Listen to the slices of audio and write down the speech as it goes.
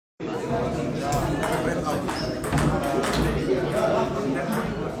Does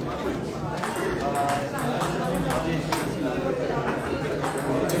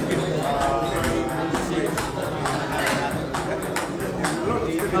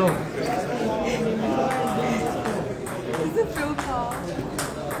it feel tall?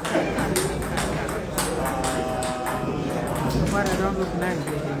 But I don't look nice.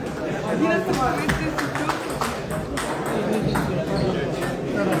 Yes, it's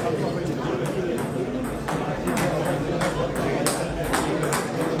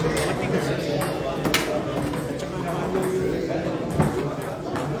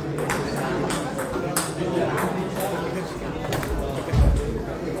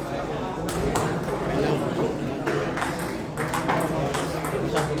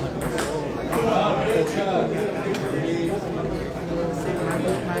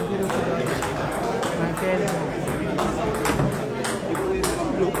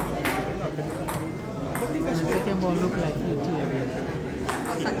look like you too.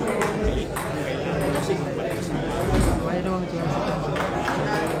 Why don't you want to?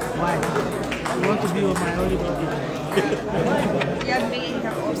 Why? You want to be with my only body? yeah, me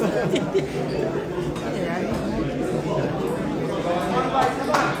also.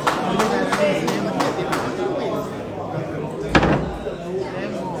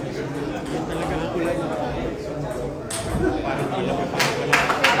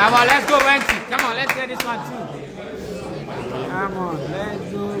 Come on, let's go, Wenty. Come on, let's get this one too. Come on,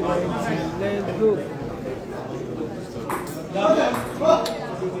 let's go, Wenty. Let's go.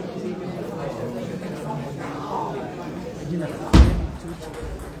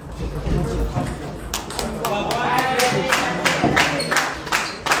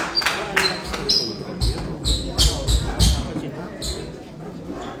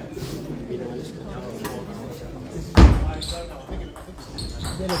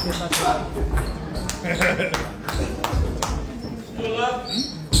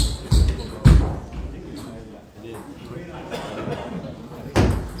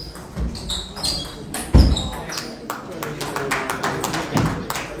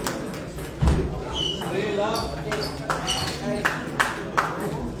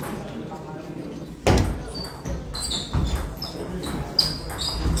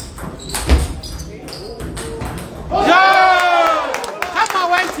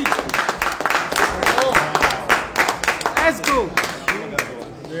 Let's go.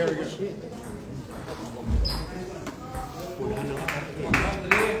 Very good.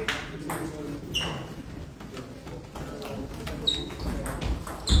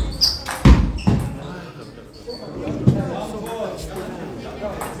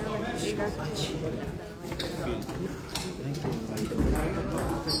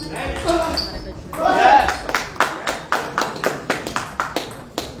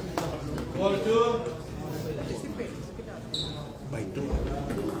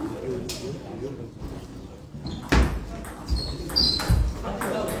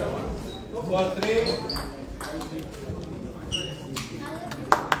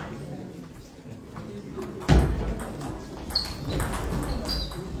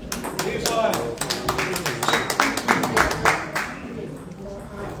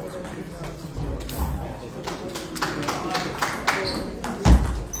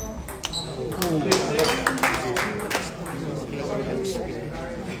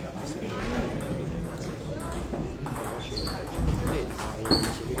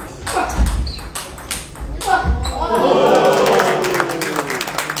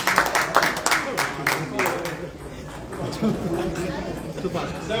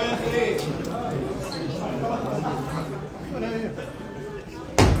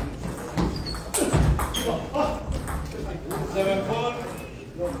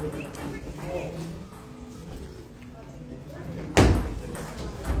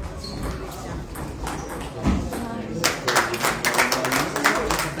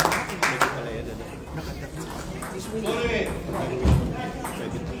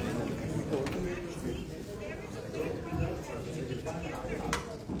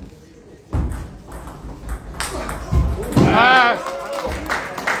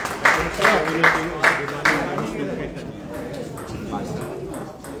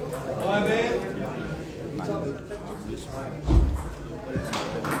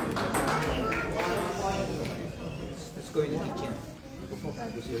 Let's go in the kitchen.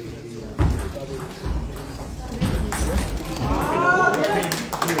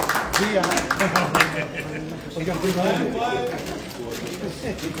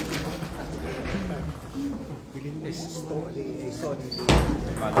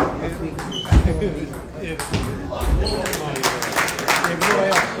 Yeah.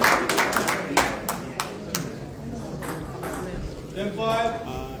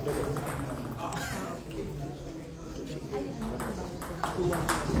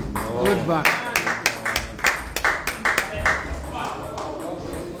 back.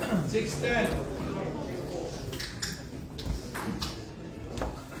 6-10.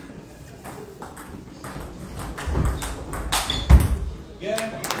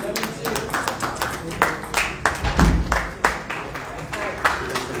 Again, 11-6.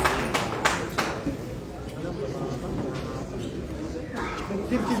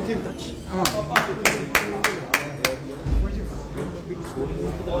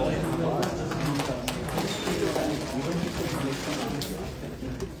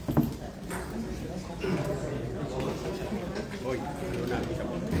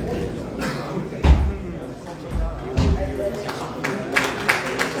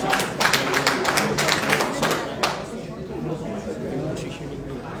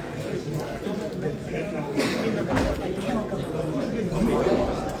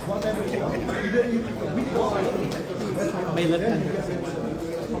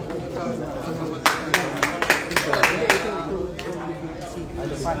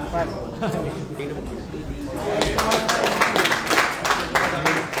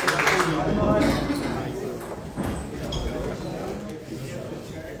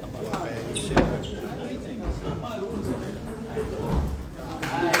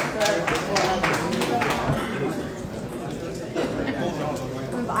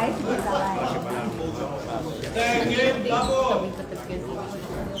 Game, double.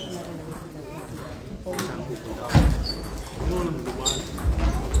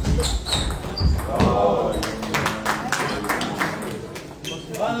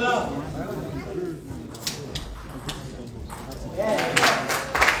 One love.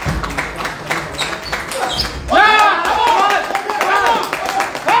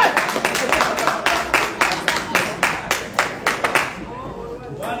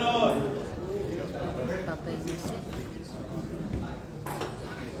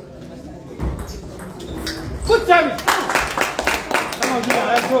 Good service. Come on, Julian,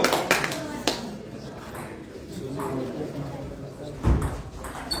 let's go.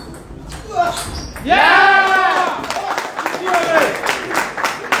 Yeah!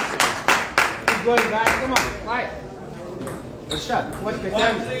 Keep going, guys. Come on, fight. Good shot. What's the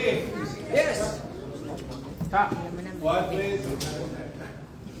time? Yes. Stop. One, please.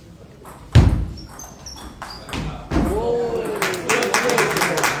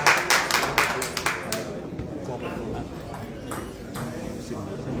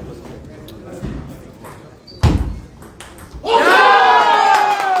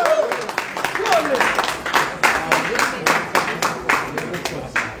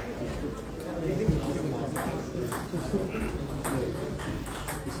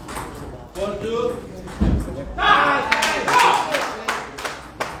 One, two.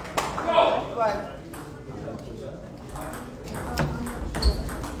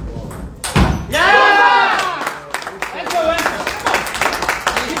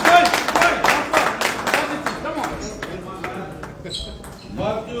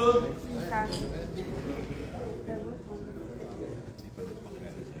 One, two.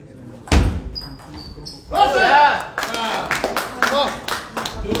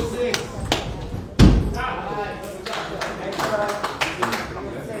 Two, six.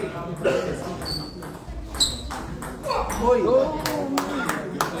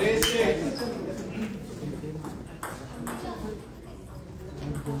 Three, six.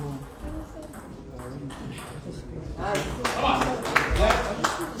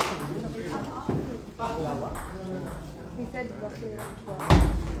 He said roughly like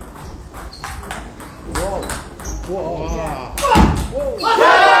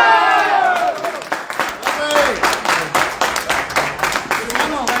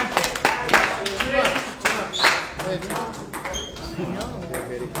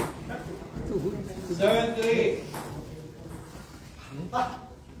 7-3.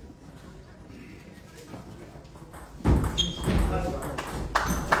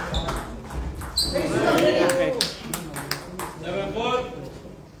 Seven, four.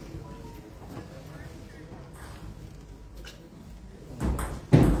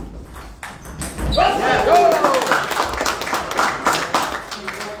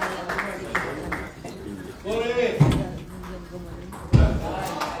 Four, eight.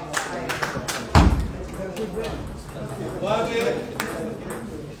 One, eight.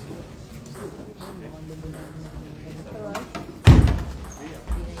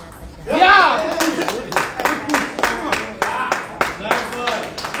 Yeah! Nine, five.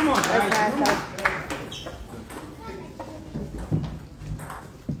 Come on, guys. Come on.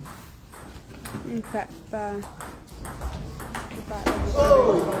 Ten,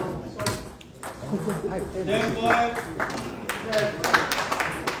 five.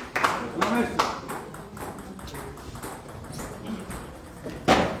 Yeah,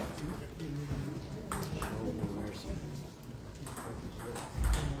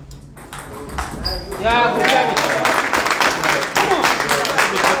 good job.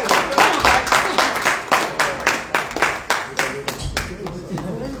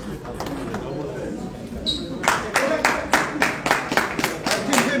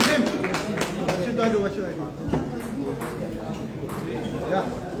 What should I do? Yeah.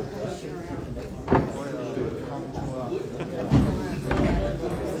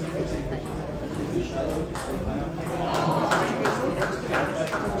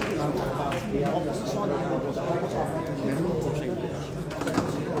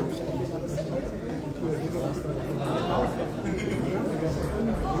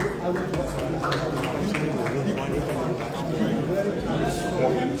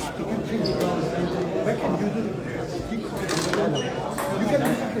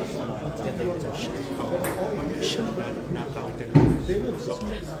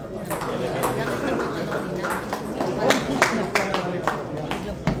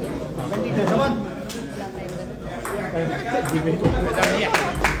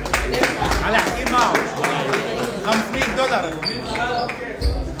 على حكي معه $500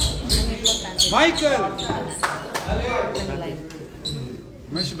 مايكل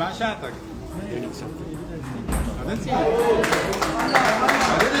مش بعشاتك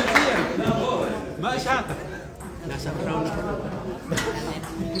ما اشعتك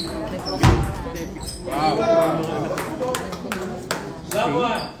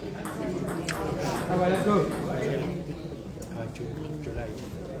Someone. Let's go.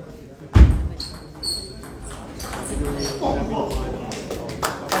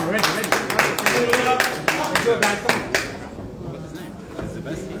 Ready. Let's go, guys. Come on. That's the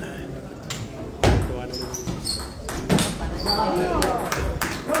best thing.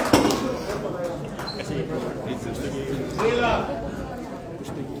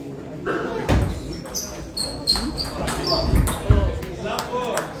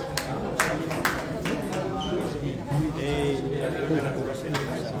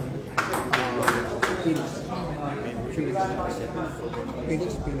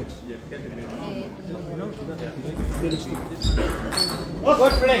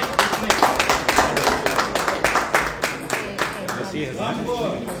 Good play.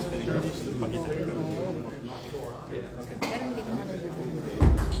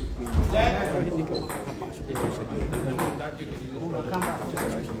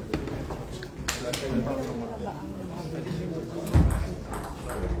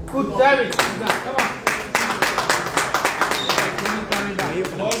 Good service. Come on.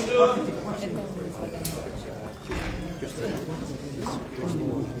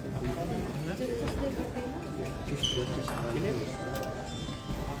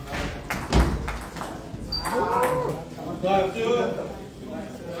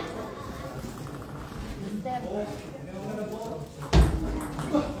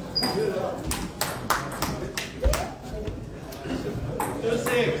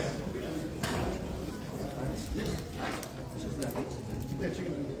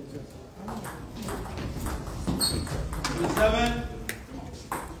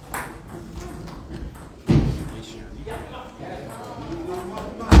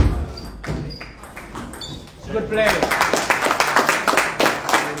 Good play.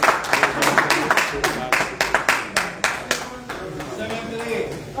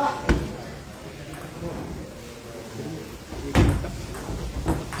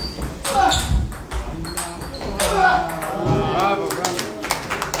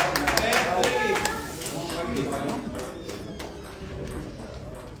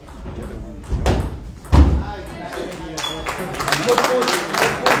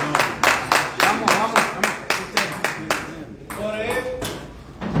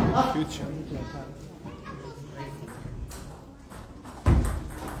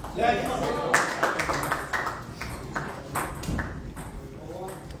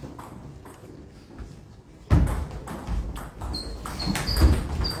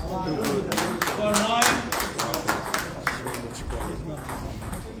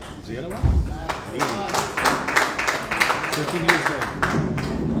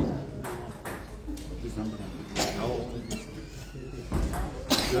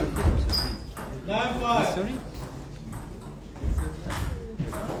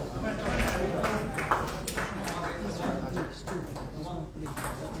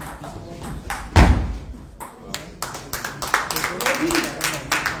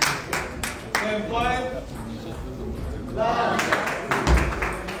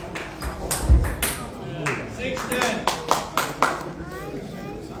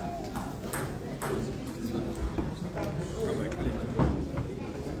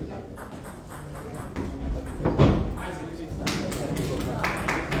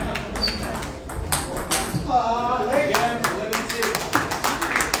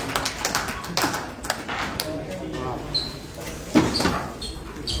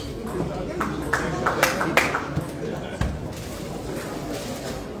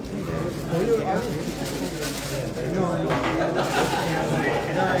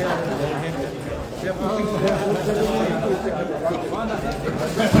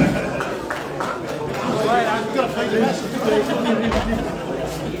 I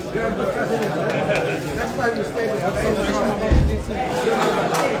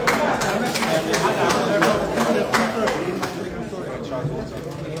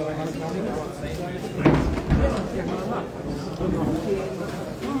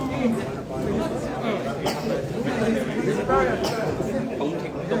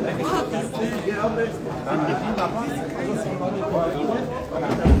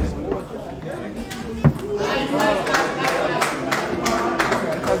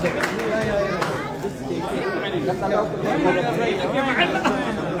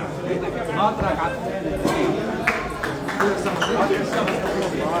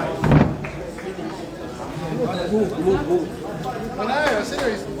know, I said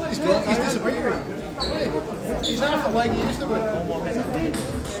he's disappearing. He's not like he used to be.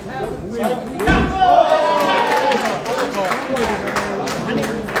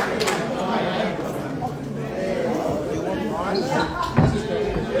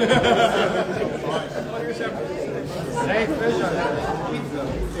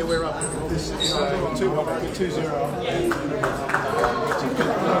 Yeah, we're up. This is 2-0.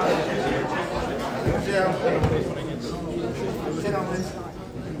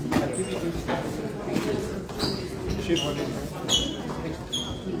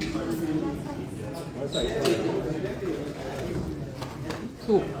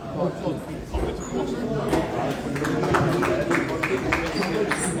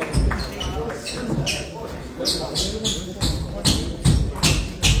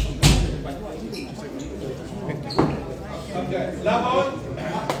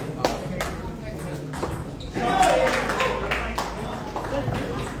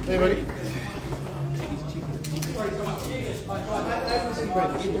 Hey, buddy.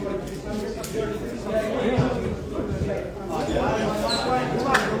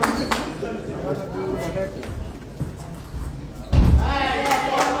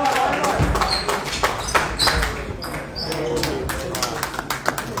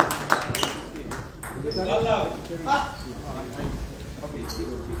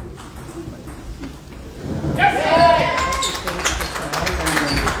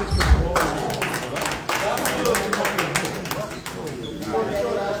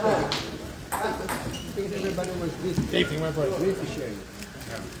 Everything went for it.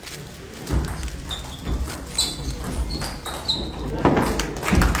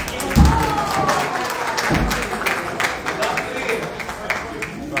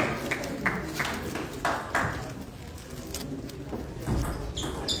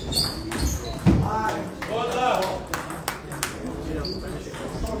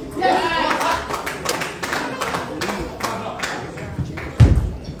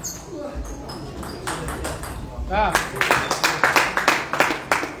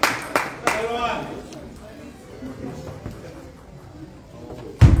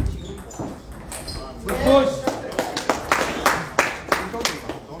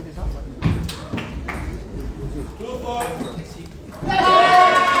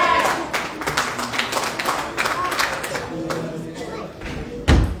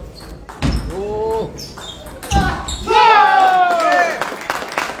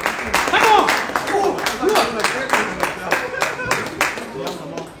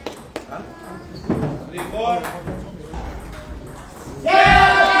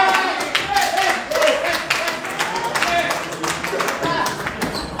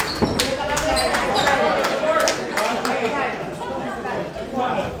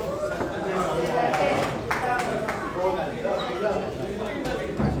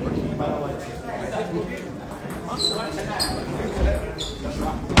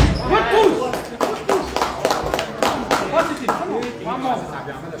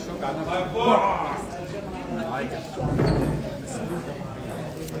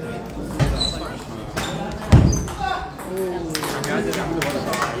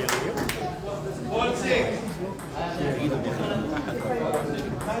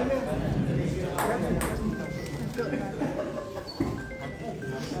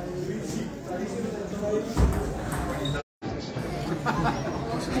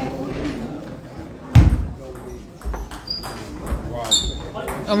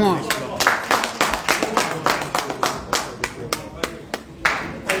 Come on.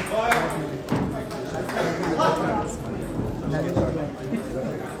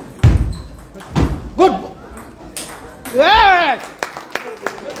 Good. Yes.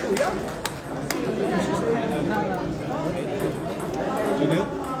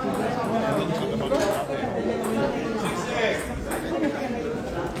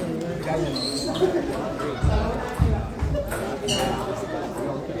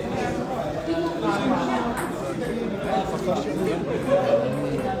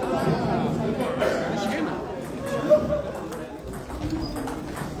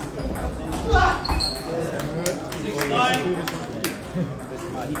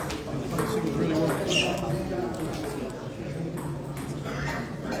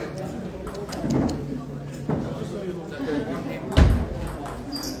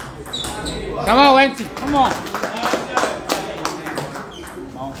 Come on, Wenty. Come on.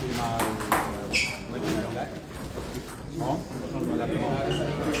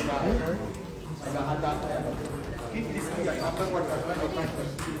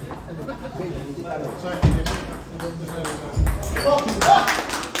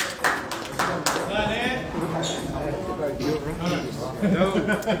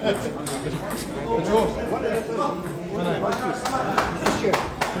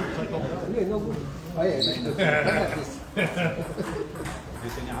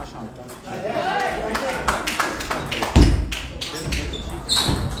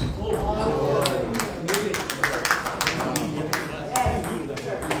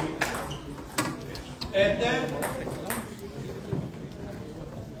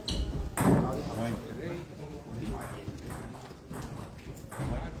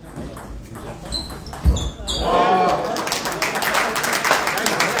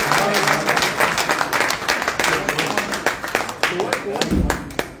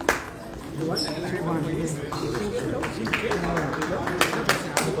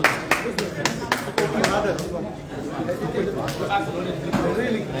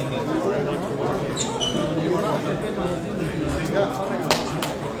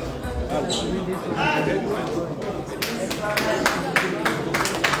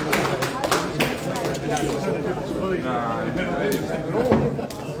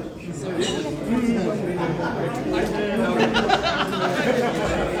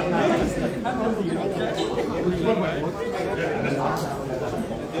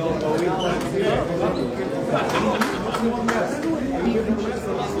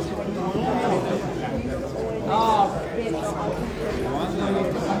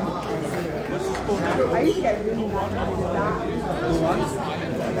 I used to get really mad at that.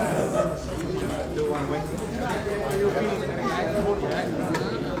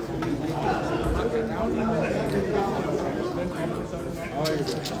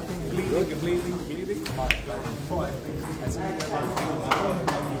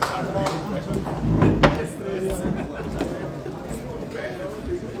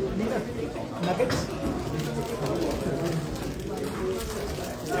 Nuggets?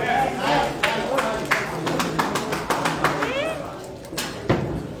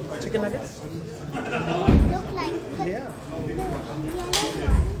 Chicken nuggets? Yeah.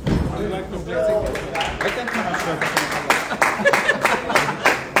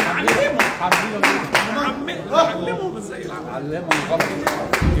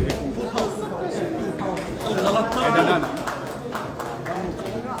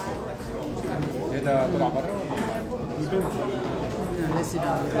 ده طلع بره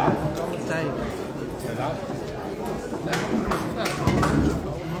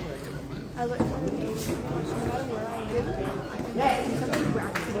I looked at the page. Yeah, some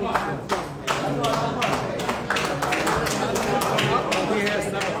people actually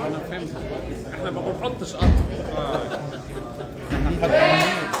انا فهمت احنا ما بنحطش قطر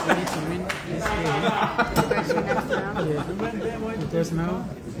There's no.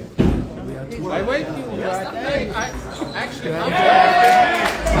 I wait you I actually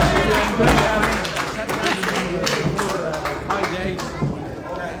my day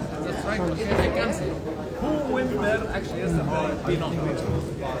that's right I can say who went there actually yesterday Pinot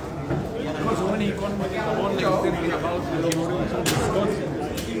because when he won with the one thinking about the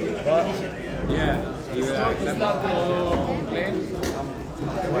Scott yeah he playing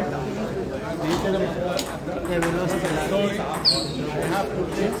Yeah, we lost the last. sorry I have to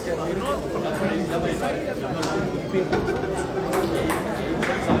check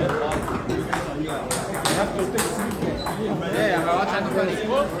I have to take yeah I'm watching the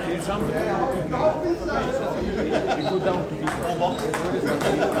sport in some you go down to people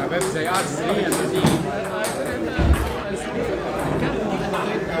حبايب زي قاعد سريع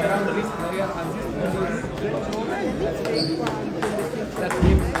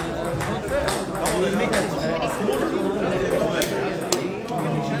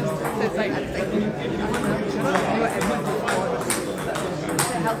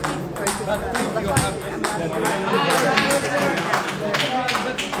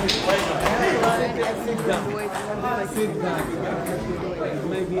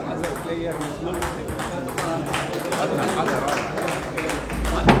maybe as a player he's not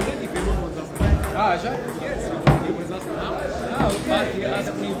شايف yes he was just now, but he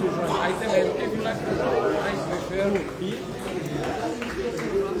asked me to join. I tell him, if you like to join, I prefer he.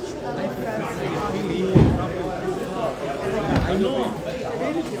 I know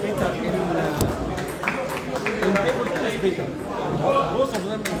better in people play better. Both of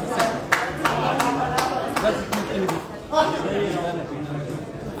them is the same. That's not any difference.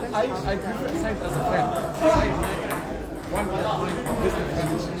 I prefer side as a friend. Side one of my business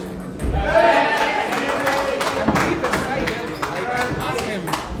friends. And even side, I can ask him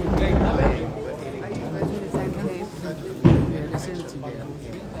to play.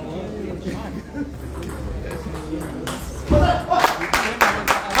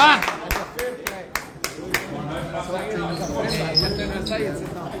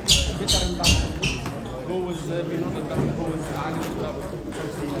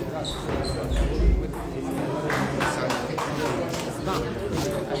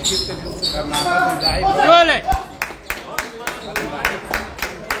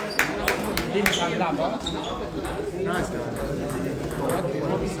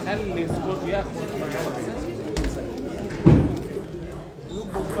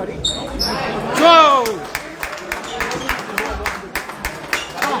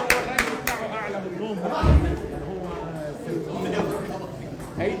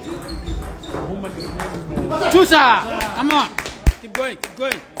 Chusa! Come on! Keep going, keep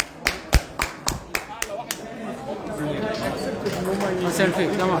going. Selfie,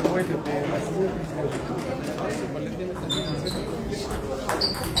 come on.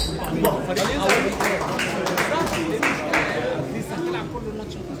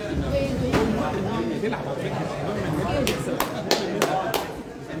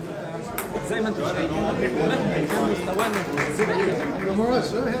 زي ما انتم شايفين مهما كان مستوانا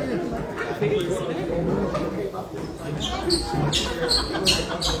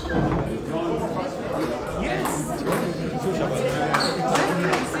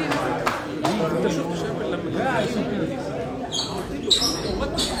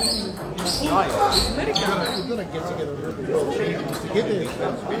We're gonna get together just to get there.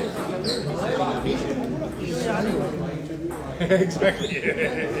 Exactly.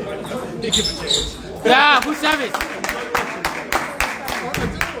 Give a chance. Yeah, good service.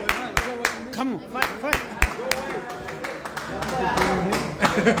 Come on, fight, fight.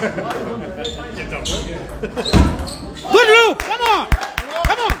 Good look, come on,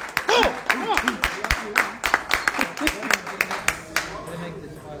 come on, go, come on.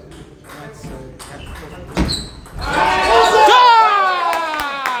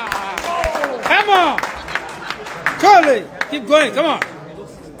 Come on, Charlie, keep going, come on.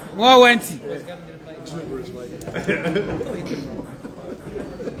 More Wenty.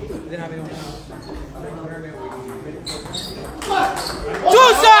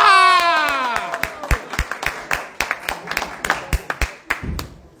 Tusa!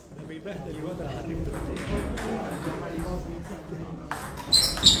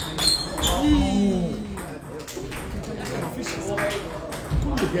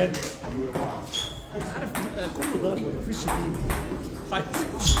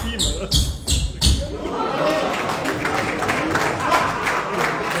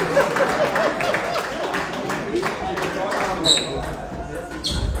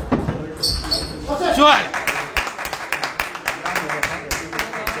 Joel.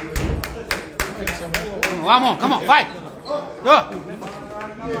 One more, come on, fight. Go.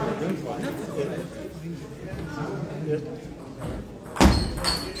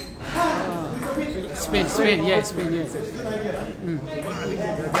 Spin, spin, yeah, spin, yeah.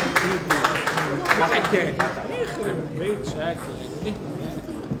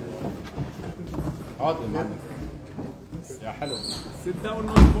 يا حلو. Sit down,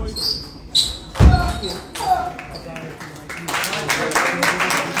 my boy.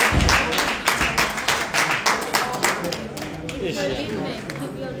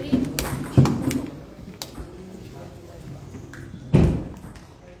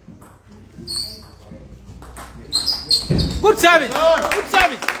 Good service, good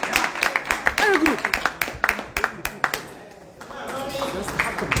service. Very good.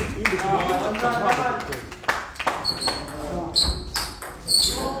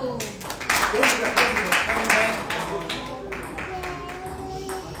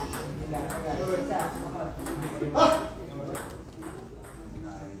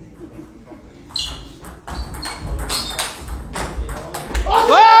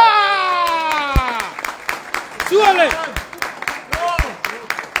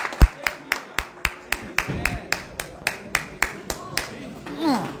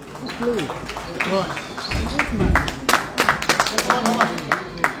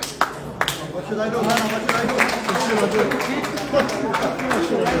 What should I do, Hannah? What should I do?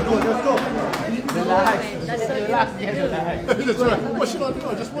 Relax. Relax. Yeah, relax. That's right. What should I do?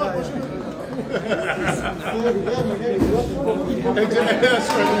 I just want. What should I do? That's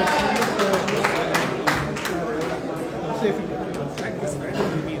right.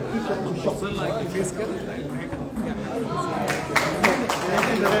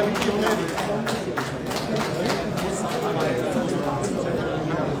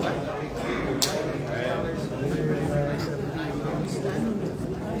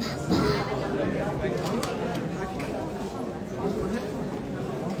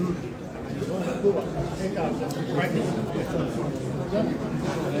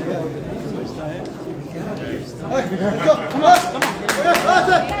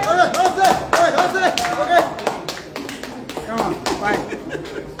 Come on, fight.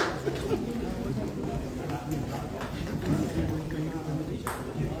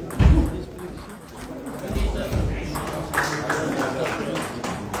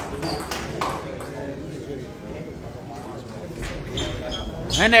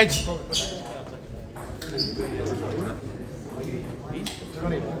 Energy.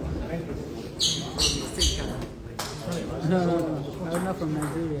 No, I'm not from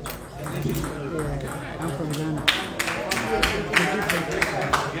Nigeria. Yeah, I'm from Ghana.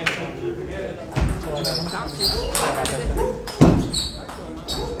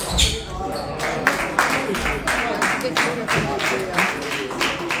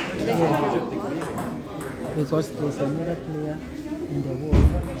 Because there's another player in the world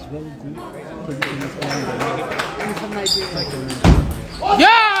who's very good.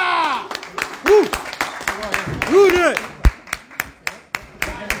 Yeah! Woo! Good!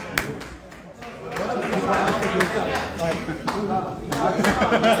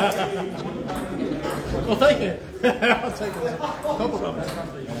 Well, thank you. I'll take it. A couple of them.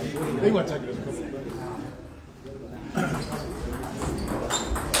 They won't take it as a couple.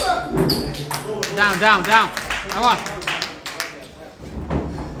 Down. Come on.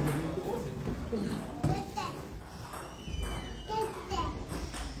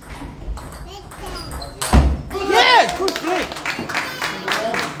 Yes! Good play.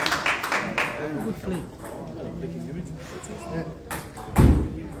 Good play.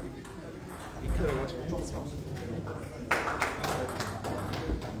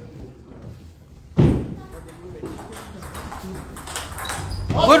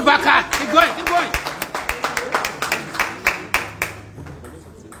 Good backhand. Keep going.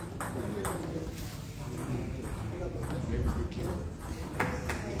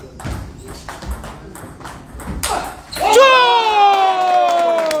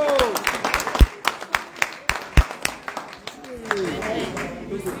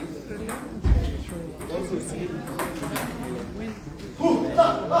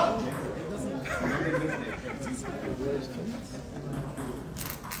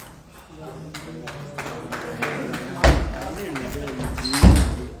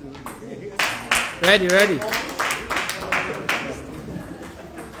 Ready.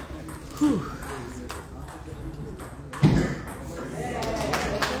 Whew.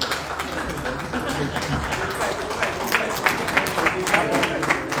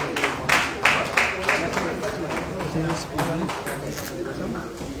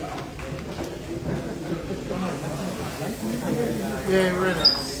 Yeah, we're in it.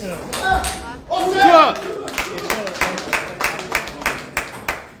 Good.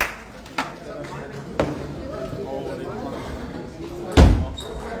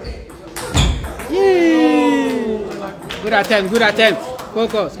 Good attempt.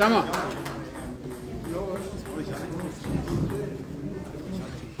 Focus, come on.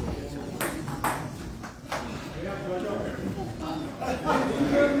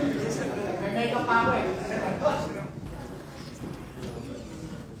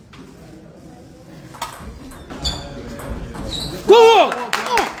 Go!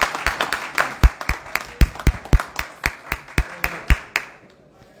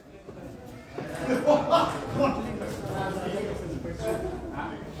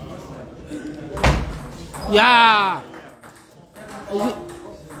 Yeah.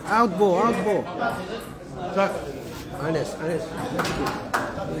 Out ball. Tuck. Ines.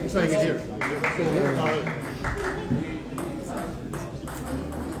 He's saying it here.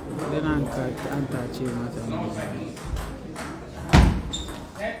 Then I'm touching.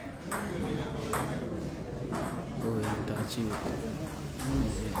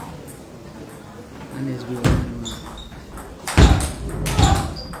 Ines be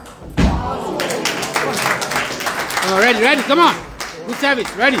ready, come on. Good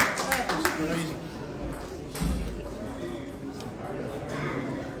service, ready.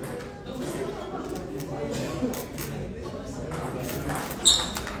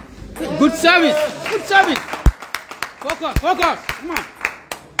 Good service. Good service. Focus. Focus. Come on.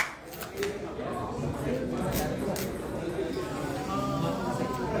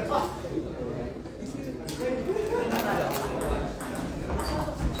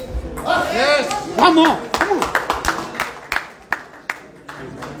 Yes. One more. Come on.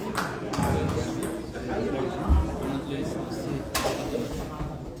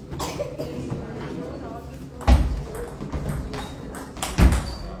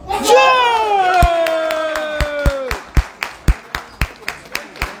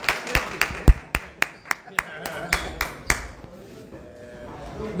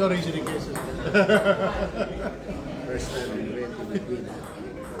 Not easy to guess.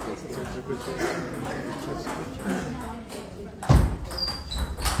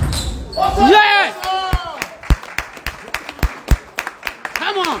 Yes!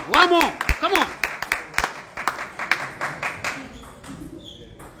 Come on, one more. Come on.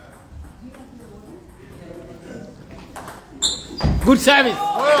 Good service.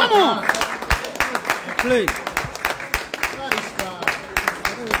 Come on. Play.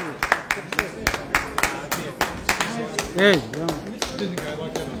 Hey, Didn't go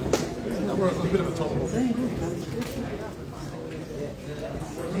like that. We're a bit of a tolerable.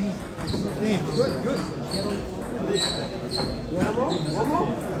 Good, good.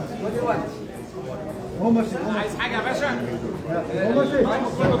 What do you want? حاجة يا باشا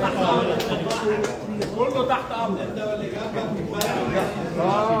كله تحت أمر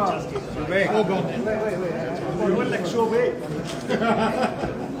بيقول لك شو بيت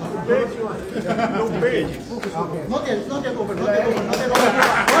no big. Not yet over. Not yet over.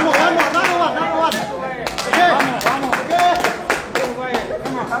 One more.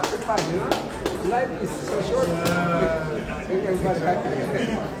 Life is so short.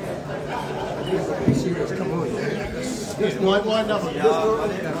 Come on. Wind up.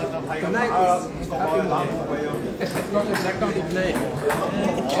 Tonight is happy moment.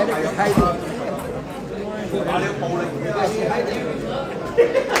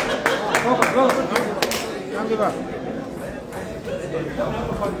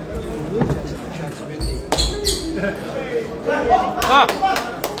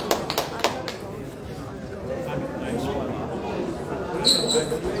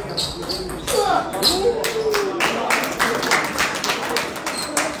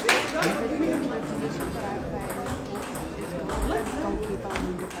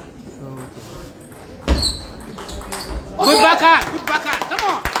 Good backhand. Good backhand. Come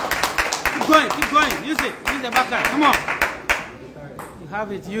on. Keep going. Use it. Use the backhand. Come on. You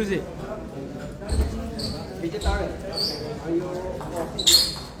have it. Use it. Vegetarian. Are you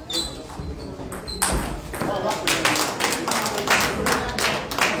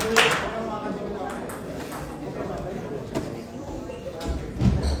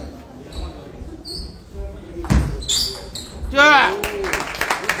Yeah.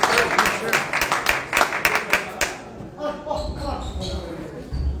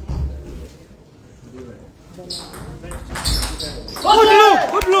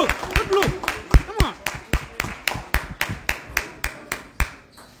 Good look. Come on.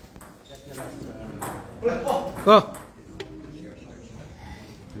 Go.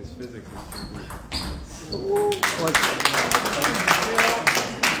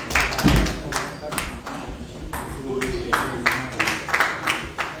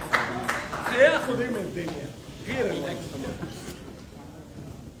 ياخد ايه من الدنيا غير الاكل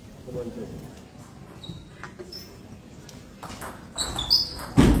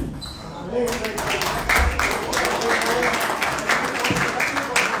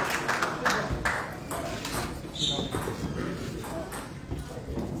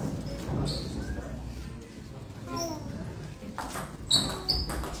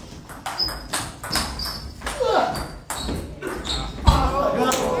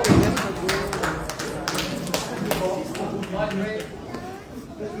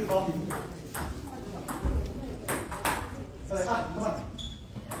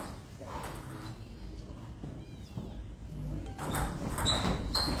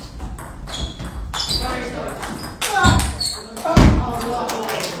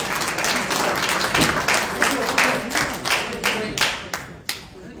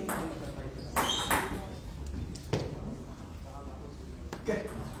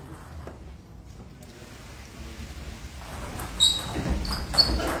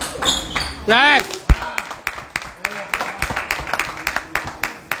Yes.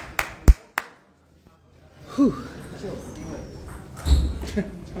 Whew.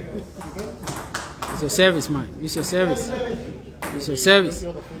 It's your service, man. It's your service. It's your service.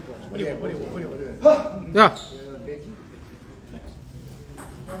 Yeah.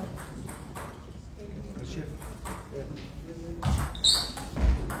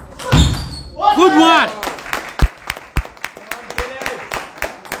 Good one.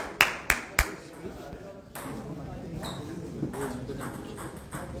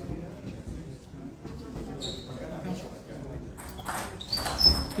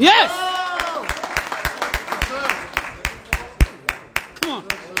 Yes. Come on.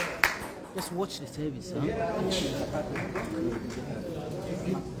 Just watch the service, huh?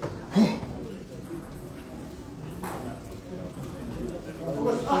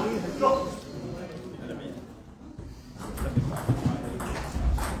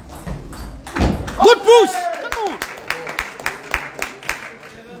 Good push. Come on.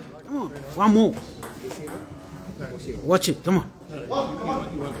 Come on. One more. Watch it. Come on.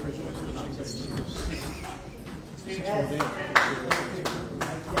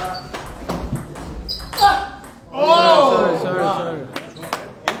 Oh! Sorry.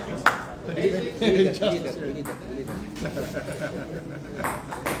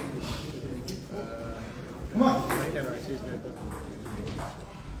 Come on.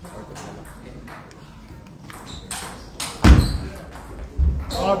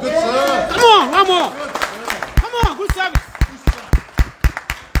 Oh, good serve. Come on, one more. Come on, good service.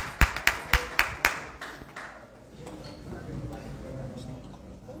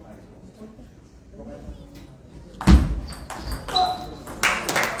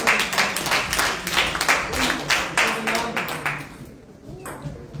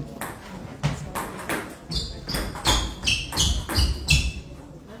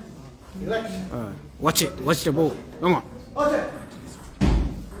 Watch it. Watch the ball. Come on.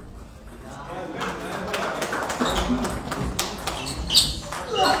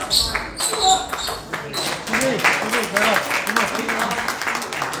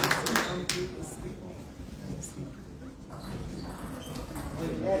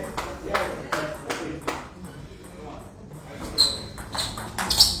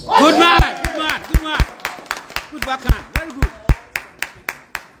 Good man. Good backhand. Very good.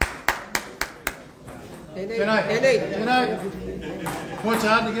 Tonight. Points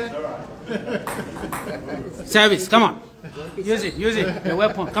hard again. Service. Come on. Use it. The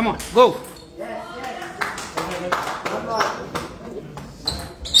weapon. Come on. Go.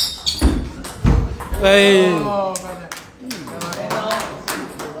 Hey. Oh, man.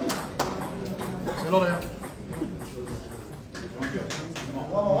 Settle down.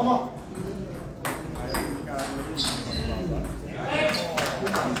 One more.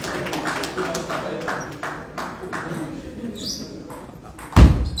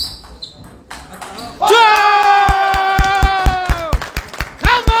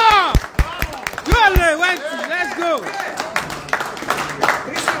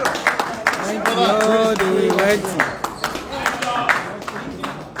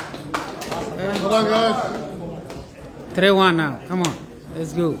 Hold on, guys. 3-1 now. Come on.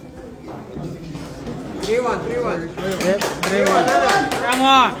 Let's go. 3-1. Yep, 3-1. Come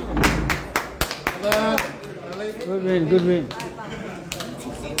on. Good win.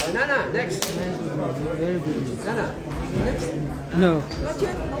 Nana, next. Very good. Nana, next. No. Not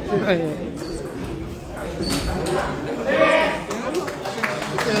yet.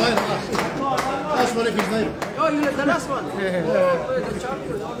 Last one if he's needed. Oh, you the last one. The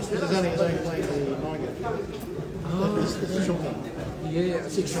champion. He's only playing the 9 game. This is a short one. Yeah,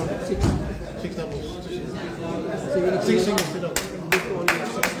 6 doubles. 6 singles, 2 doubles.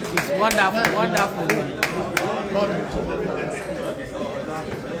 It's wonderful.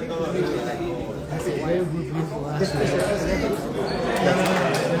 Very good win for us.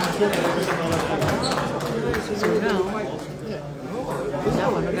 So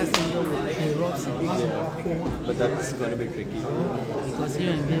now another single with Roxy. But that's going to be tricky. Because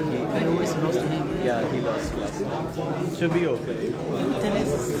here and there, I always lost to him. Yeah, he lost last time. Should be okay. You tell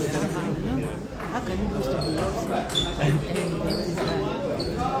us, how can you lose to Roxy?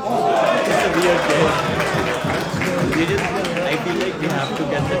 It's a weird game. I feel like we have to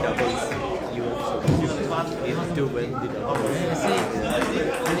get the doubles. You have to win the doubles. I say,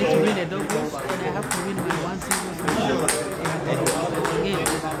 I need to win a doubles, and I have to win my one single. Again,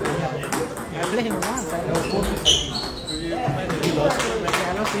 I play him once, I lost both. He lost.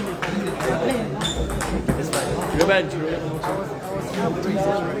 I lost him. I play him once. It's fine. Revenge. I was up 3-0,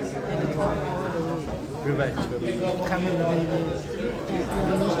 and it went all the way. Revenge. Coming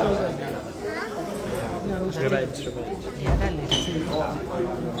Revenge. Yeah, that left.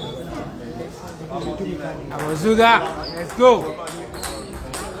 Awazuga, let's go.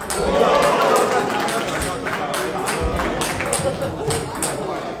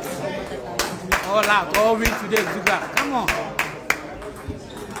 All out, all win today, Zuga. Come on.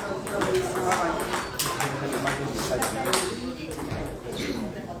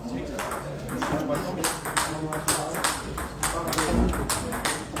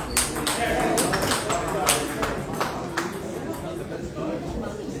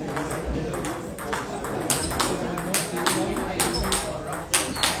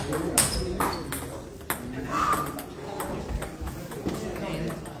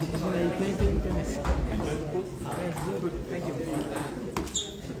 you playing table tennis? Thank you.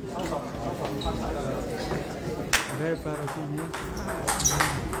 Very proud of you, man.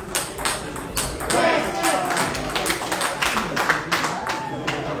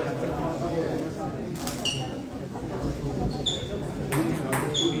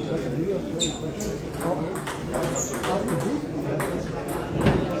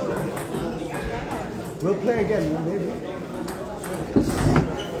 We'll play again, maybe.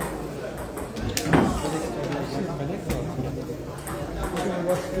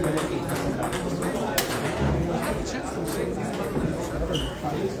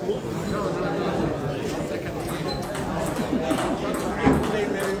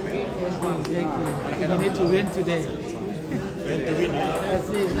 You need to win today. That's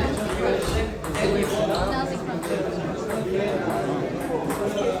it.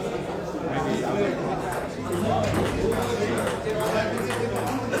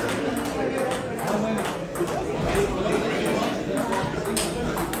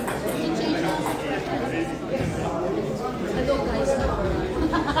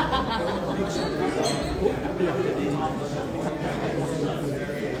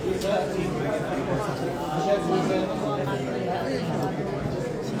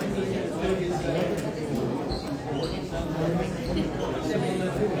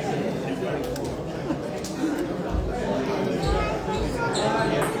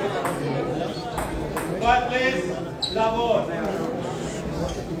 Quiet, please. Labor.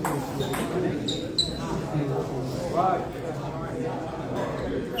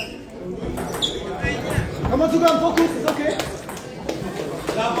 Come on, Sugan, focus, it's okay.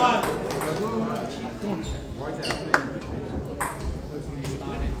 Labor.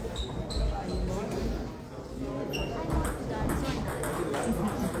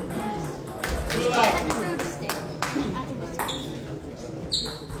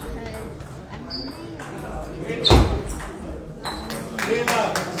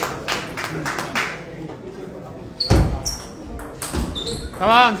 Come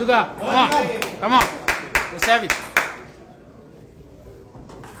on, Suga. Come on. Come on. Go serve it.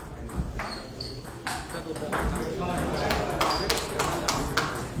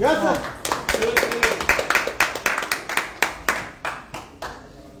 Yes, sir.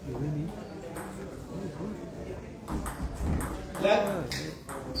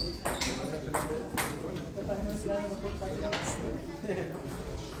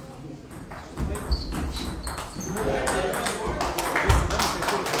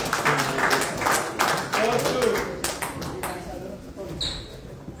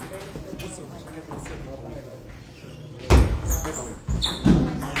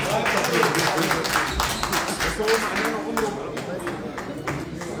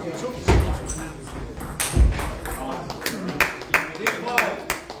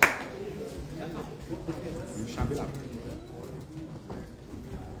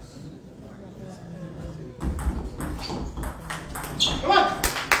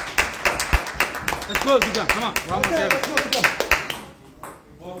 Let's go, Suga. Come on. One more service.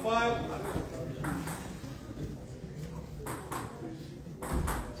 1-5.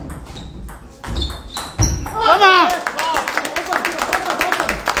 Come on.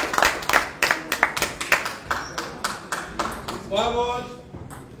 Forward.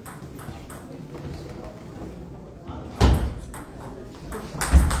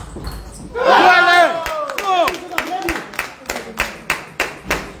 Go.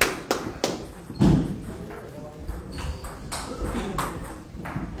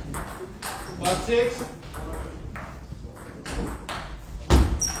 5-6.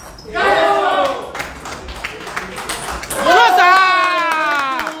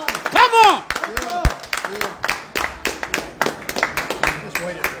 Come on. Just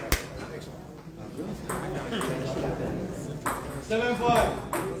wait it. 7-5.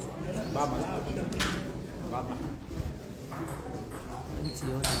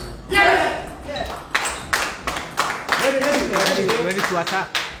 Ready to attack.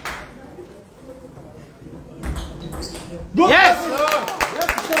 Good. Yes.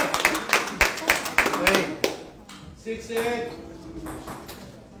 6-8.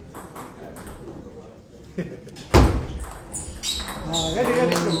 Ready.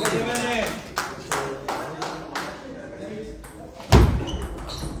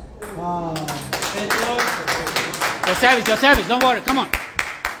 7-8. Your service. Don't worry. Come on.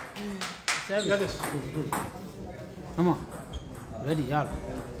 Service. Come on. Ready, y'all.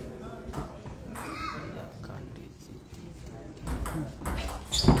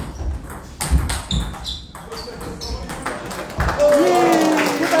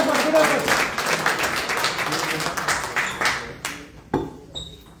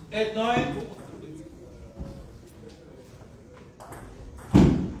 8-9.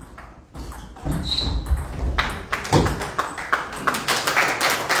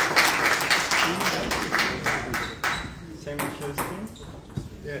 Same close again?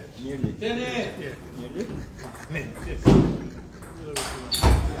 Yeah. Nearly. 10-8. Nearly?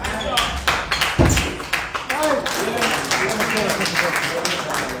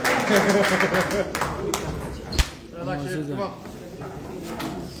 Relax here. Come on.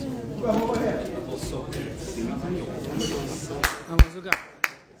 Vamos jogar.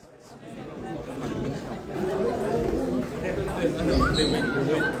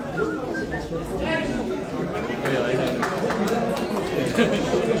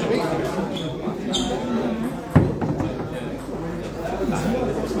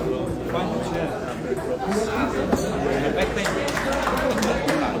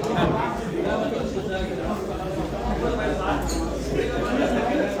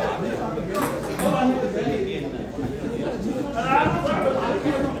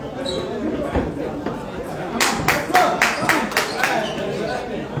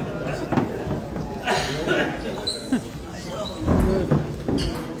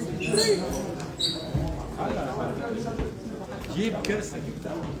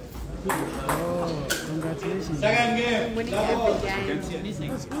 Oh, congratulations. Second game. Winning Double. every game.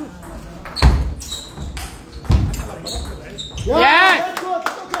 Yes!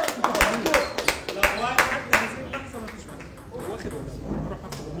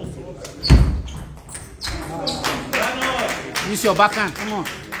 Use your backhand. Come on.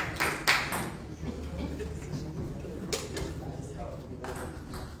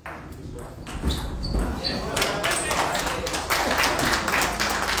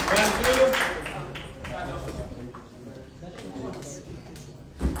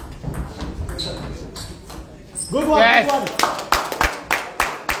 Good one. Yes. Good one.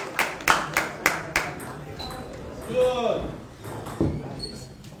 Good.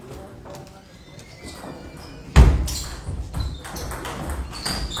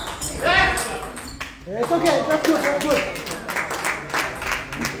 It's okay. That's good. That's good.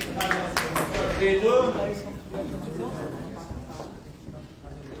 3-2.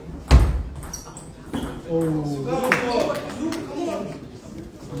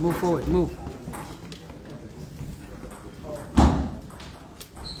 Move forward. Move.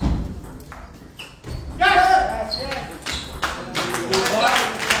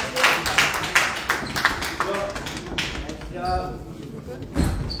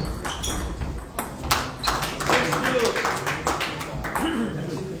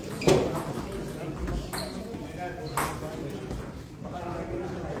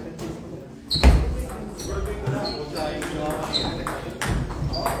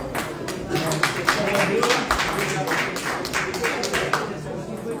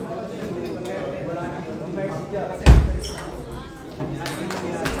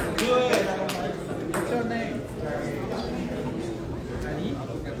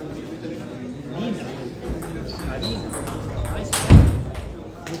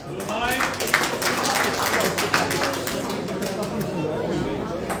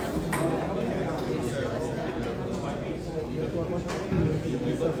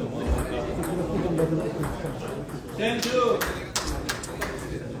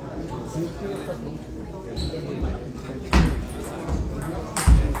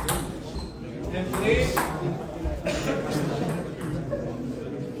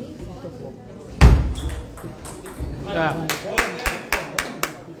 Yeah.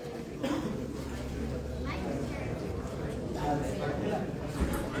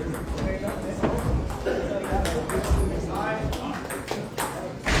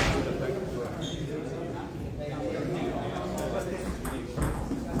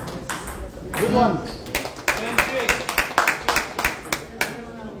 Good one.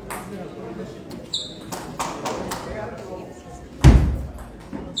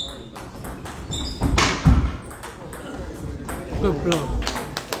 Good blow.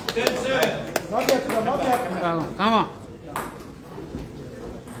 10-7. Not yet. Not yet. Come on.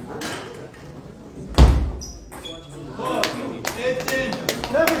 8-10.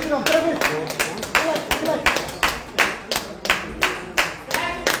 Trevor, come. Trevor. Relax. Relax.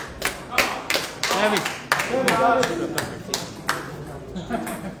 Service.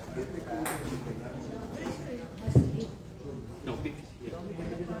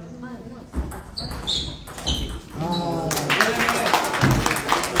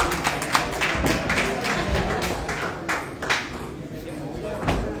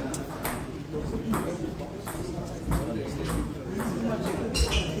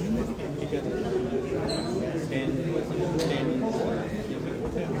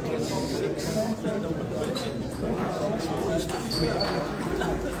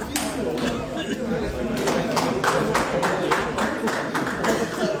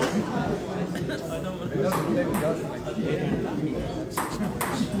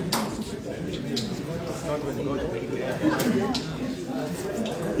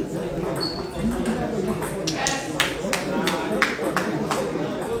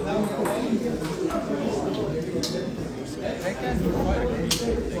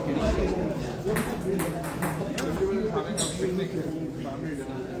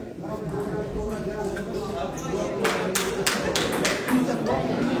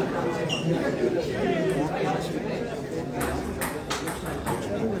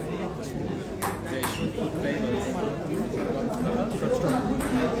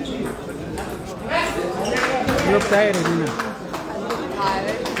 You look tired, Irina.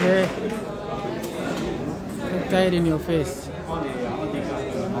 Tired. Yeah. You look tired in your face. I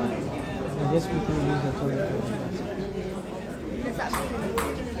guess we can use the toilet.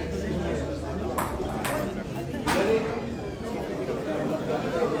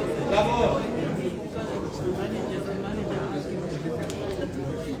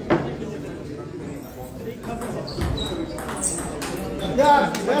 Yeah,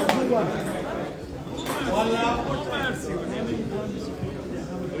 that's a good one.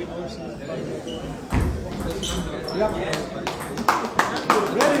 Yep.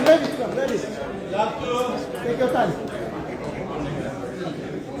 Ready, sir, ready. Take your time.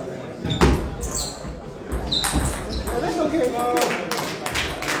 Oh, that's okay.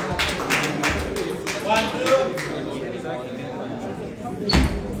 1, 2.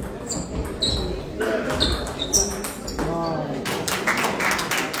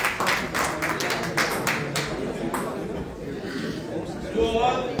 2,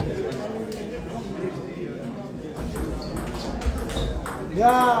 1.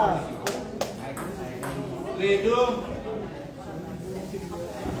 Yeah. 3, 2.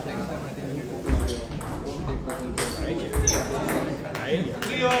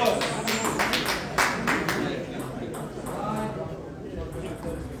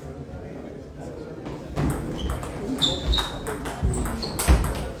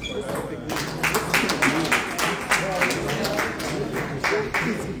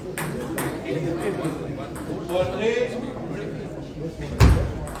 3, 4.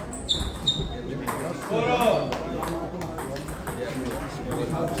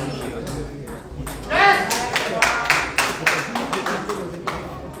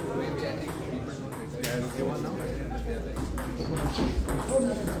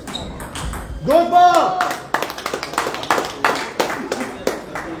 Good ball.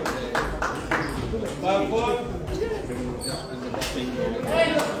 5, 4.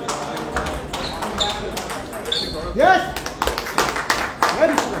 Yes.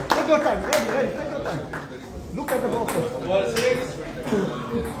 Ready, sir. Take your time. Ready. Take your time. Look at the ball first. 1, 6.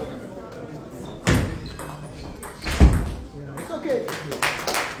 It's okay.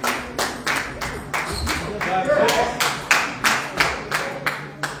 5, 6.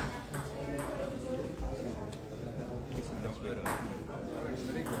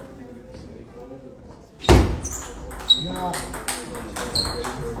 Yeah.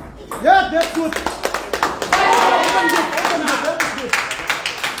 Yeah, that's good. Open good. That is good.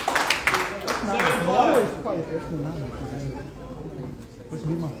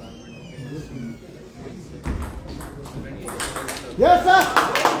 Yes, sir.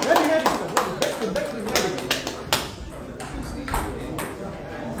 Ready, sir. Back to ready.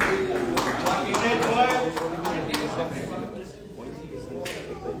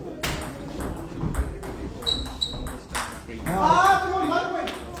 Come on, one way.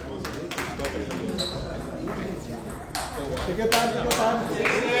 Take your time.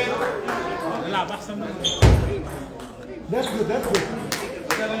 That's good.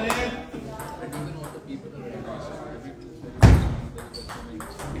 7, 8.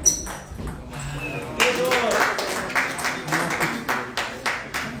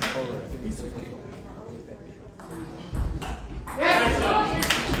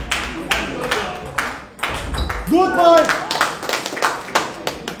 Good boy.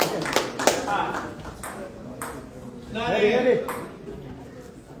 9, Ready.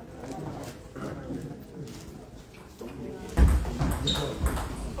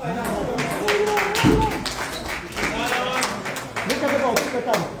 Look at the ball. Take your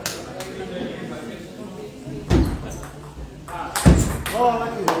time. Oh,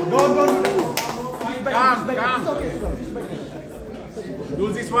 lucky. No. Calm. It's okay, sir. It's back. Do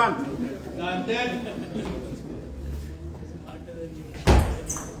this one. 9, 10.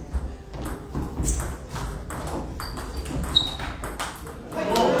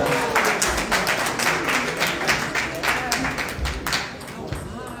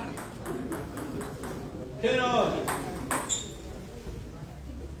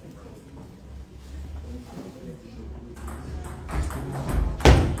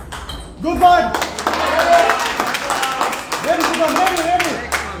 Good one.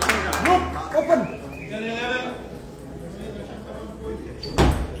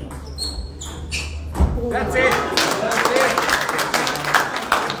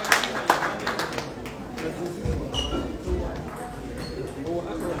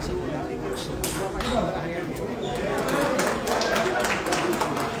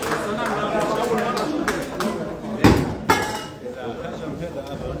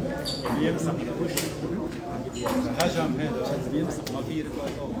 بيمسح هجم هذا بيمسح ما في رجع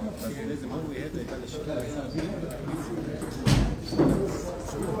طول لازم هو هذا يبلش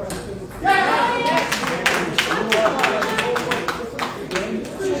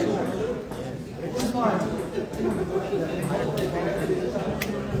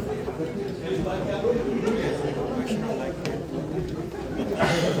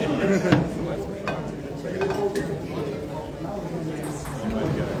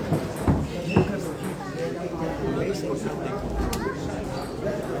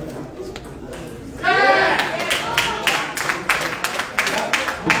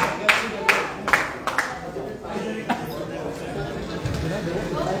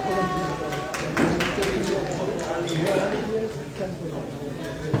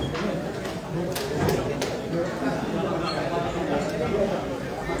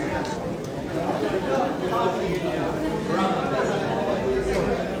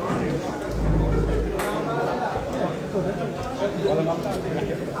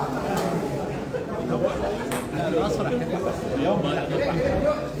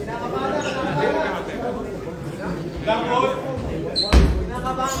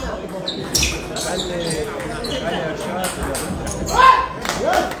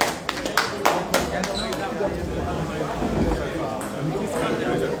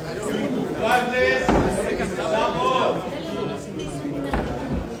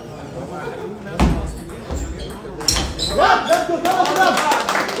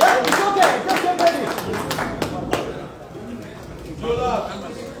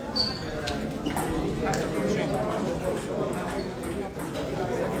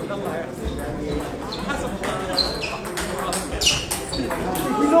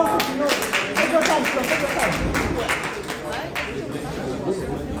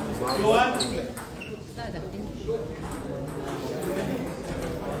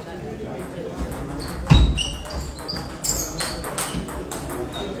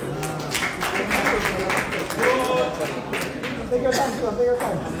Take your time, Sulam, take your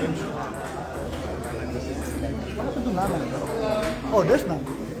time. What happened to Nana? Oh, there's none.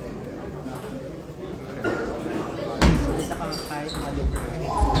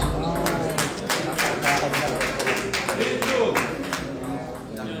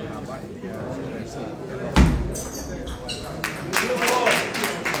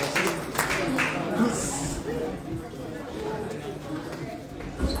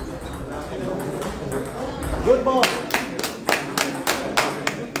 Good ball.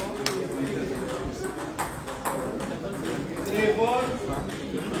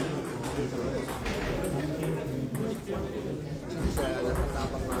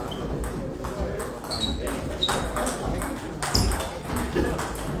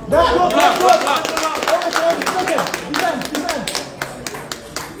 That's good, that's good. Defense.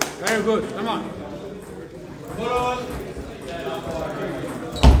 Very good. Come on.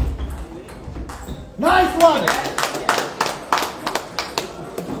 Nice one.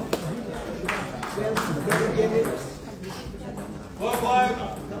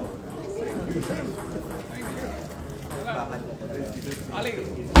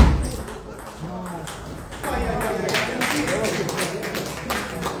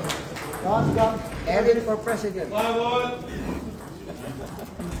 Edit for president.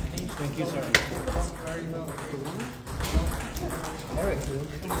 Thank you, sir.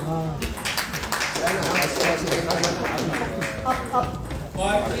 Up.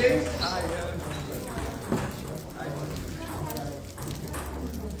 5, please.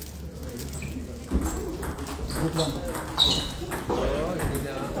 Good one.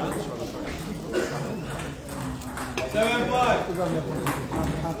 7, 5. Good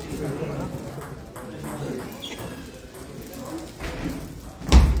one.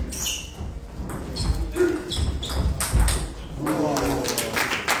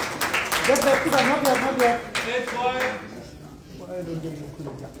 Get back to that, not yet. 8, 5. Why don't you do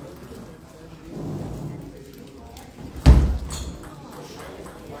that?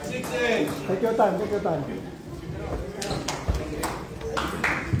 6, 8. Take your time.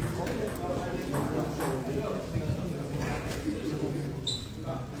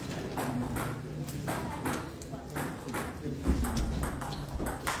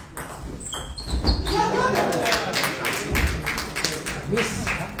 Miss.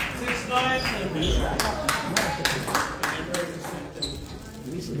 6, 9.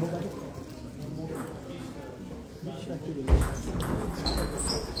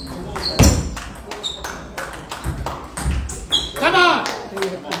 Come on.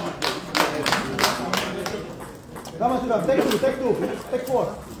 Come on, Sulam. Take two. Take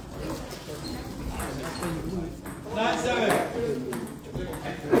 4. 9,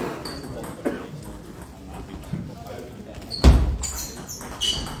 7.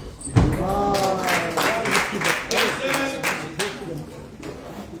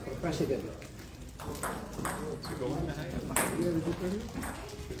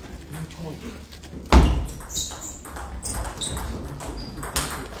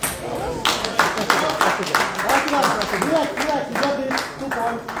 Relax, you got this. 2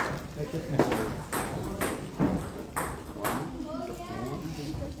 points.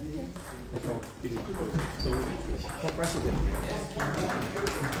 For president.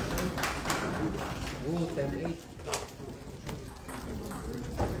 Oh, 10-8.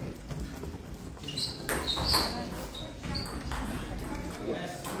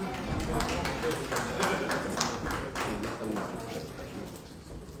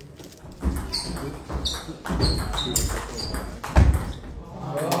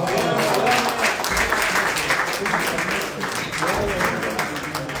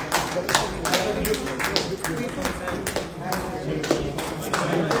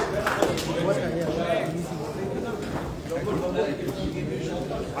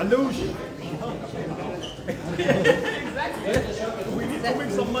 Alush. We need to win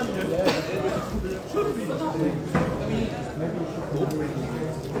some money.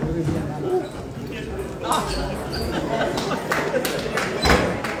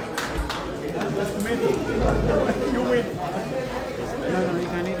 You win. No, you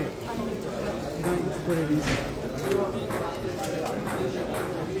can't eat it. You don't put it inside.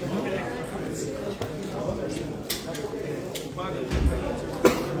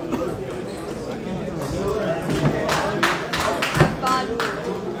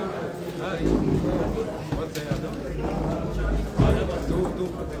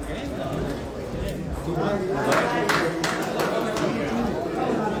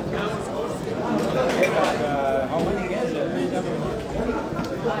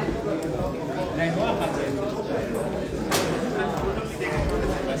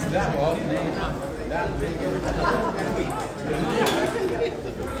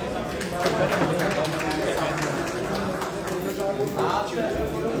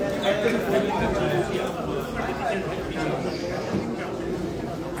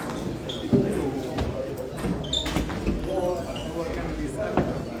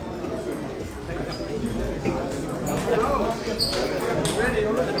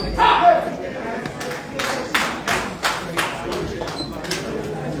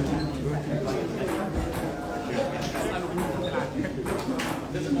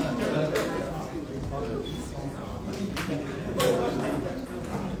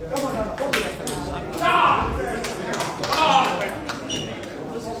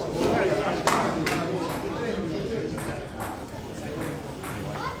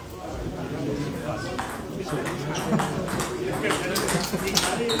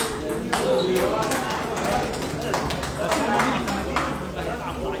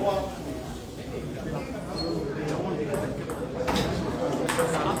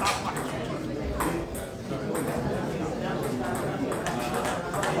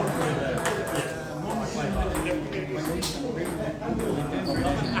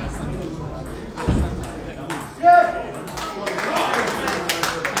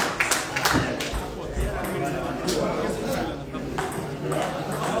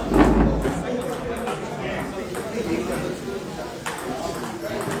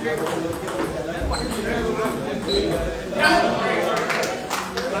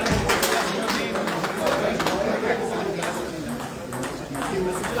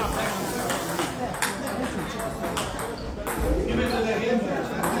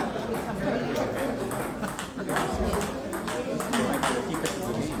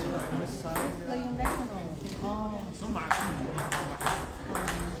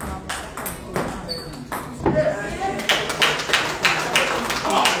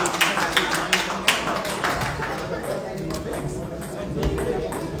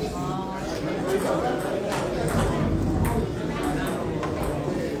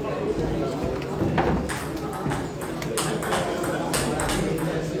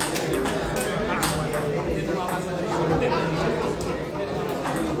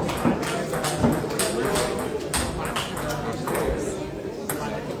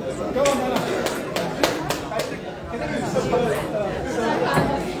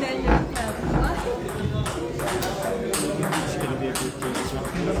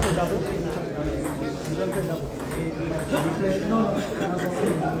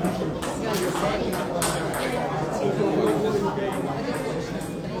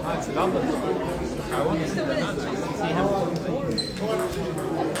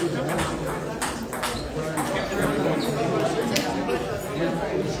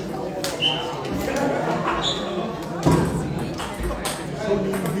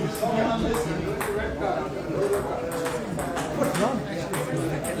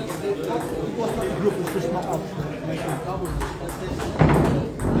 Group is just not up.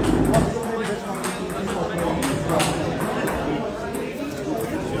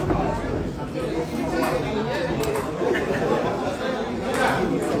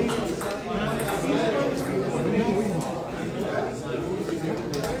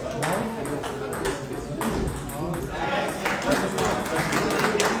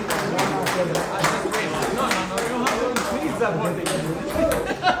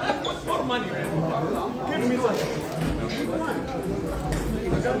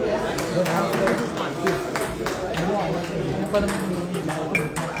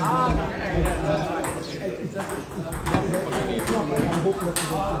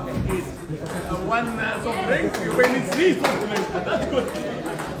 One soft drink when it's free, that's good.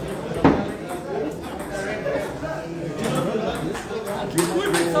 You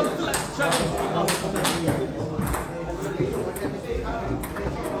could make some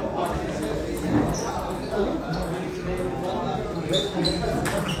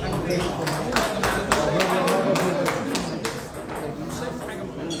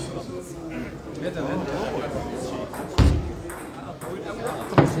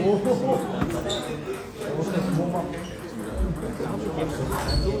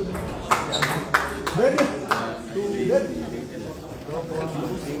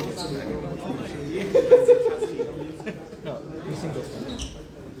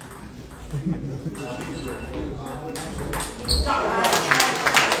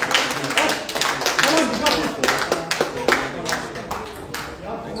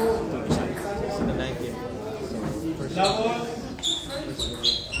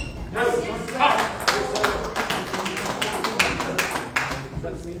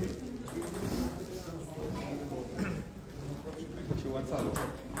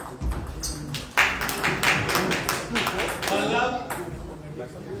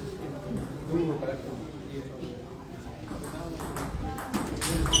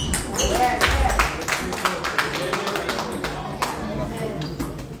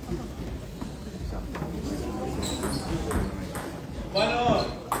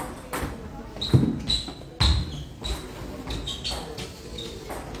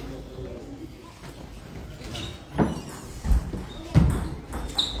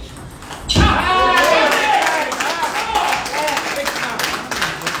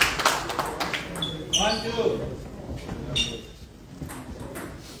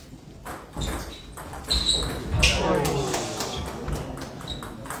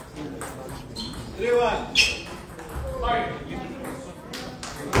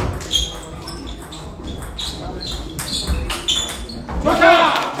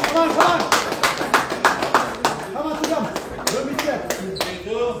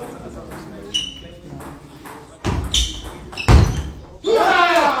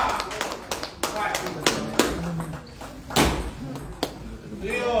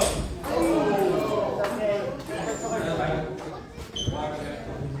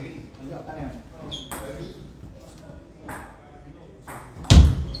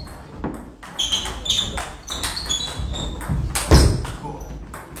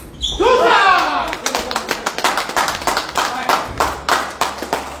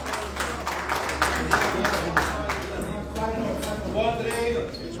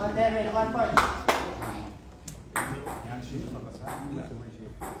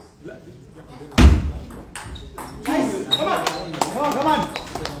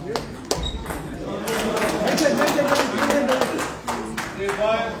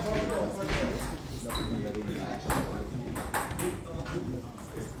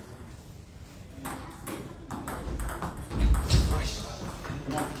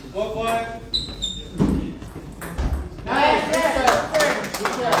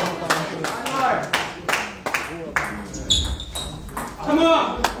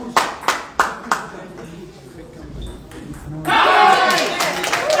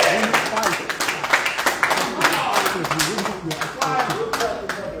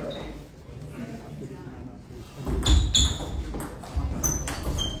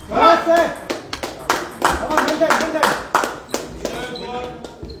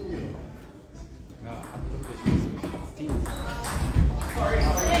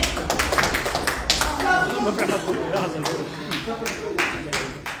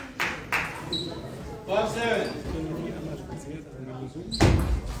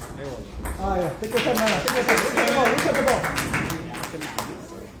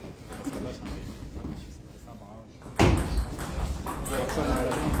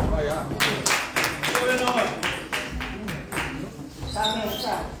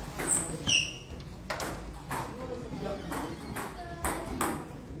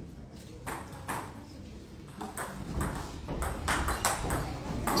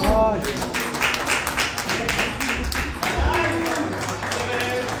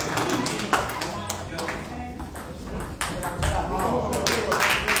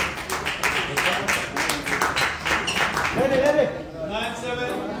Ready.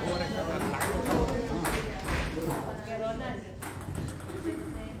 9-7.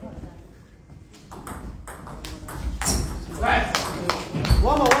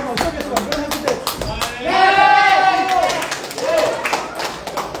 One more. Take this one. Don't hesitate.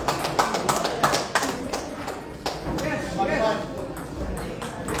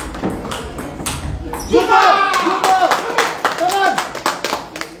 Super! Come on!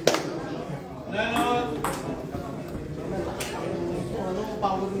 9-1.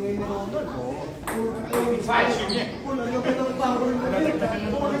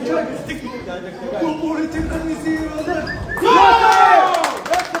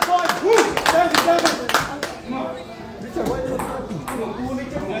 That's the point. Damn it.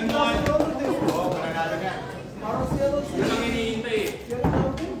 9-9.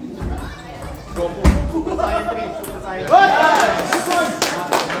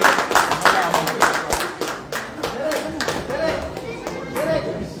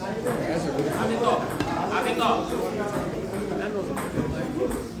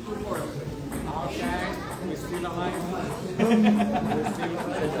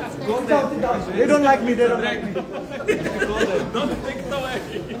 They don't like me. Don't take it away.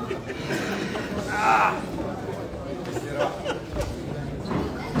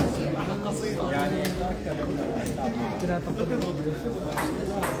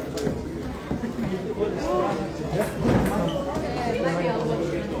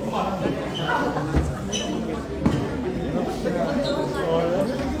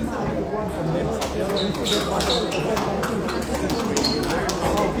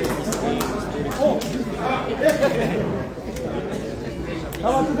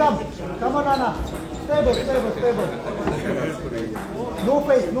 Come on, Anna. Stable. No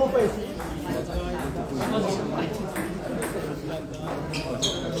face.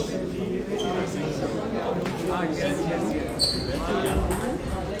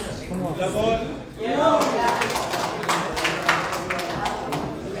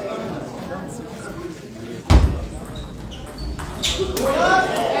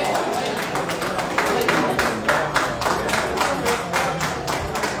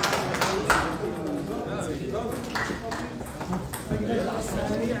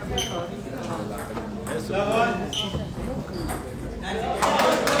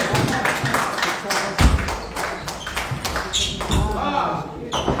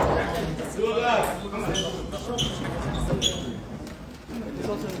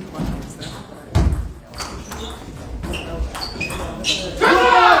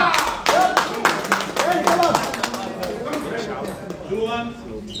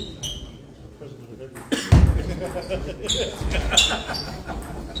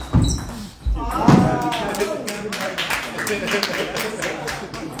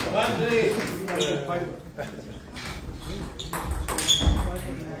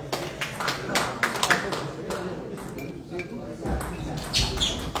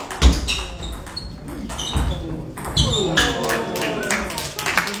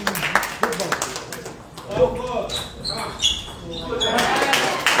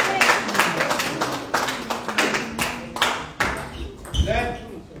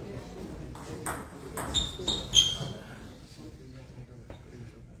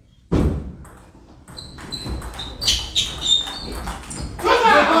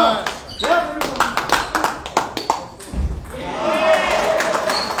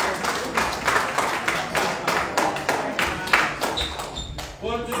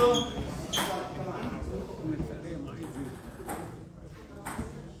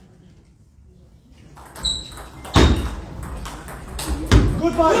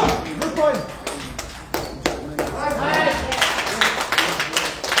 Good point.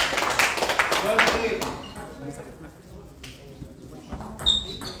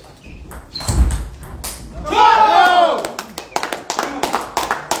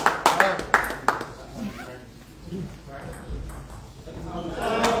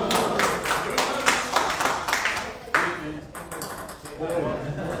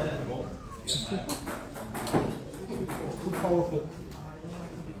 Powerful.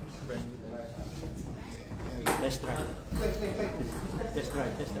 Let's try.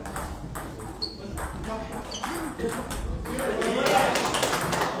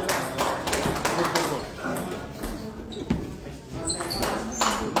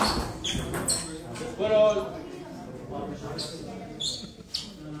 Good all.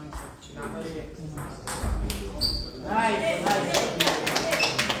 Nice.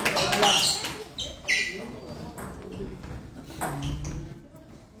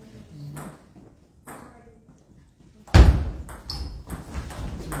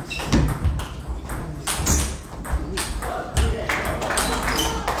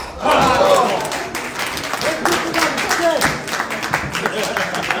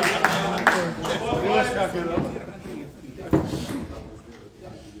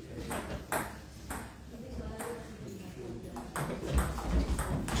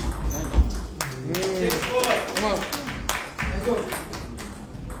 Come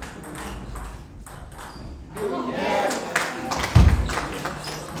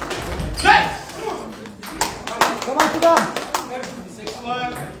on, sit down.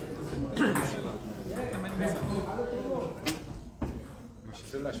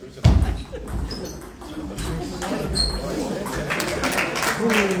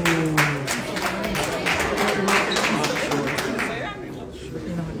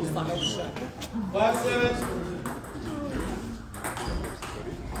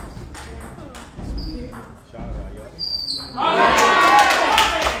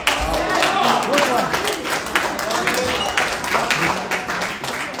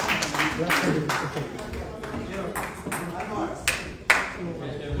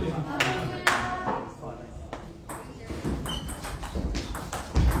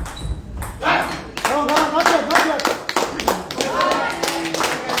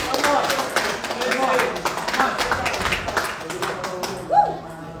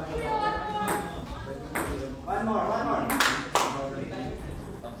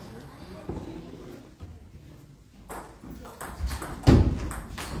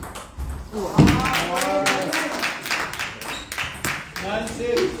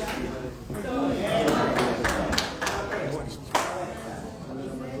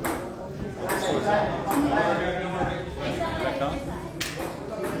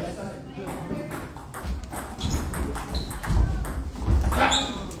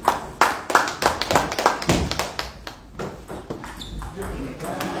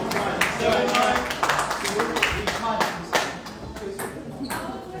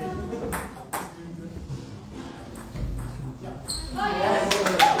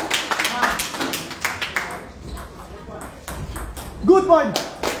 Good point.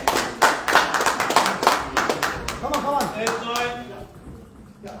 Come on, come on. 8-9.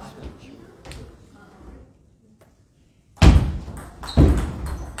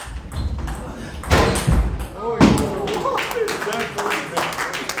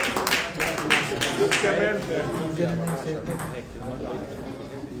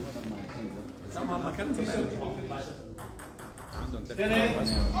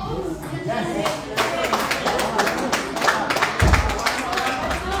 Same.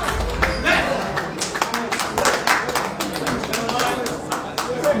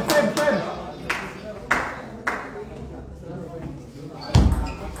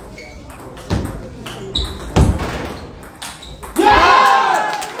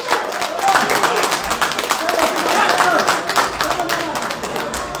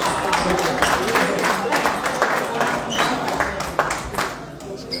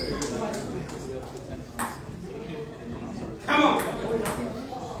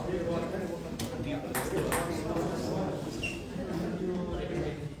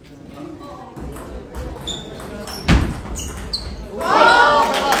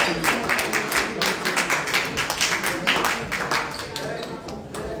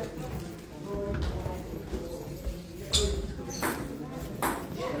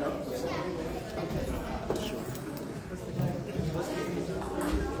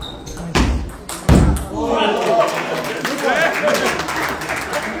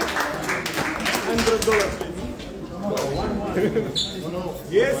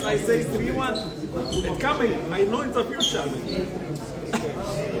 Yes, I say 3-1. It's coming. I know it's a future.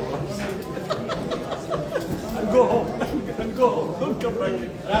 I'll go home. I'll go home. Don't come back.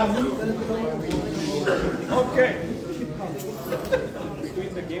 Okay.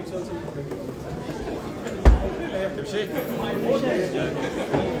 Between the games also. I have to shake.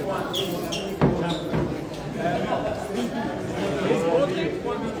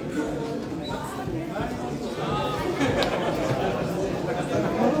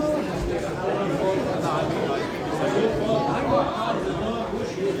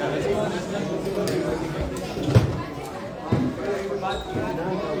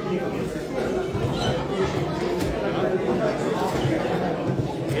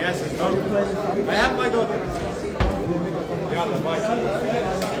 Yes, it's done. I have my daughter. Yeah, the bike.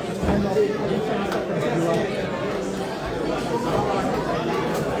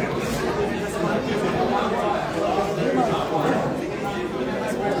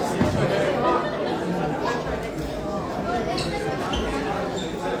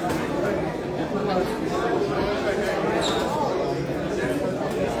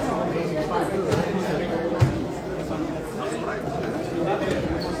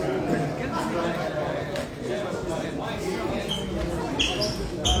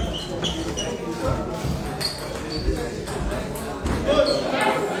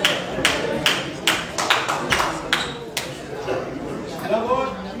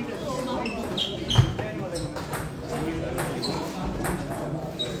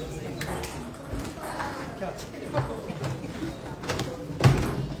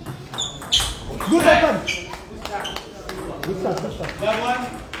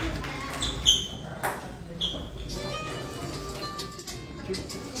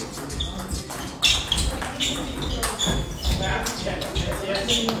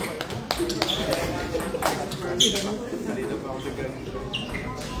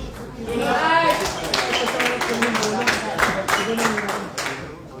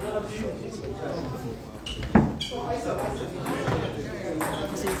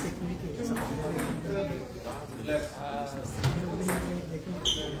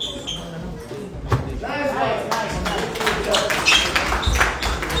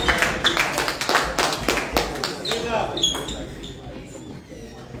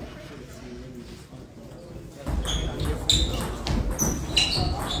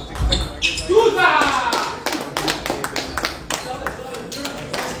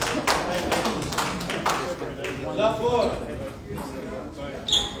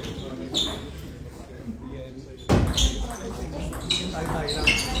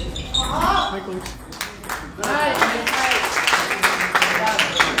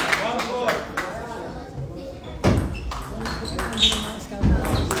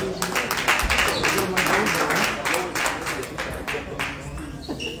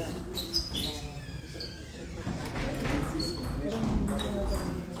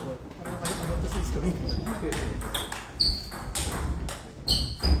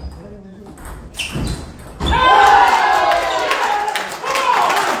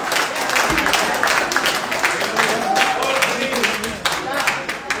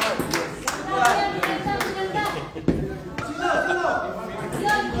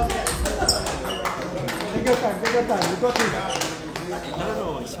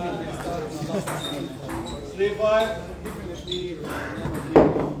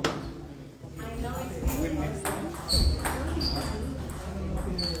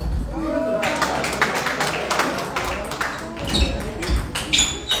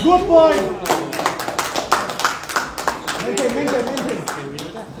 Good boy!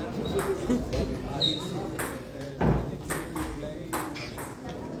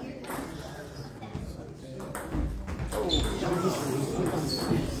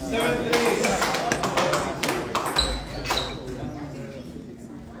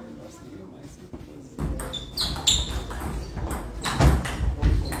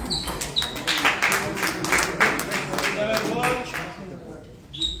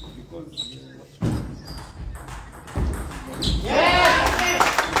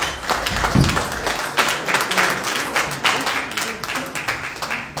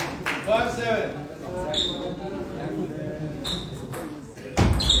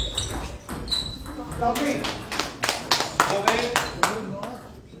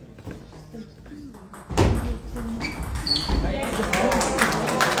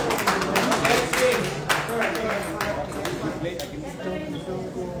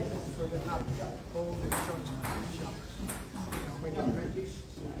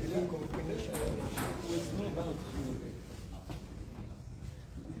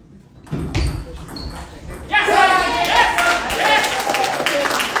 Maintain.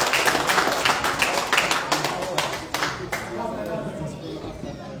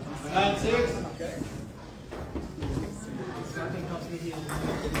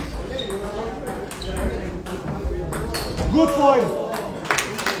 Good point.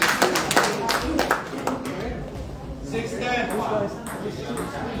 6-10.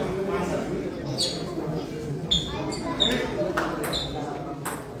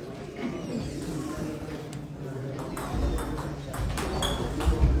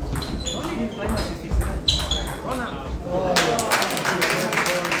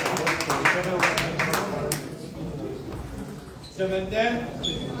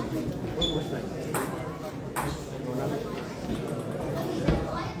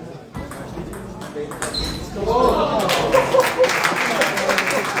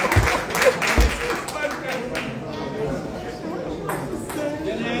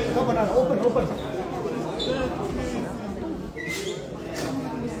 Come on, open.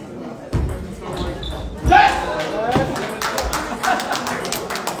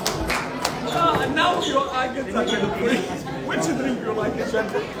 And now you're arguing like a drink. Which drink you like?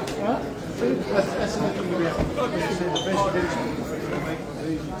 Huh?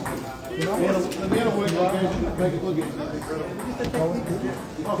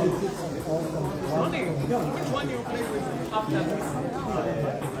 Which one you play with after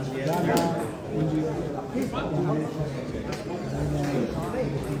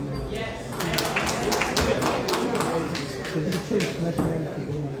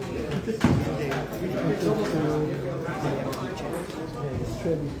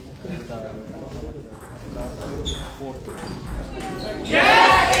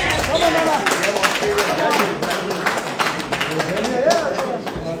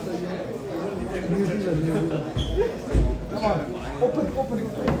Come on, open.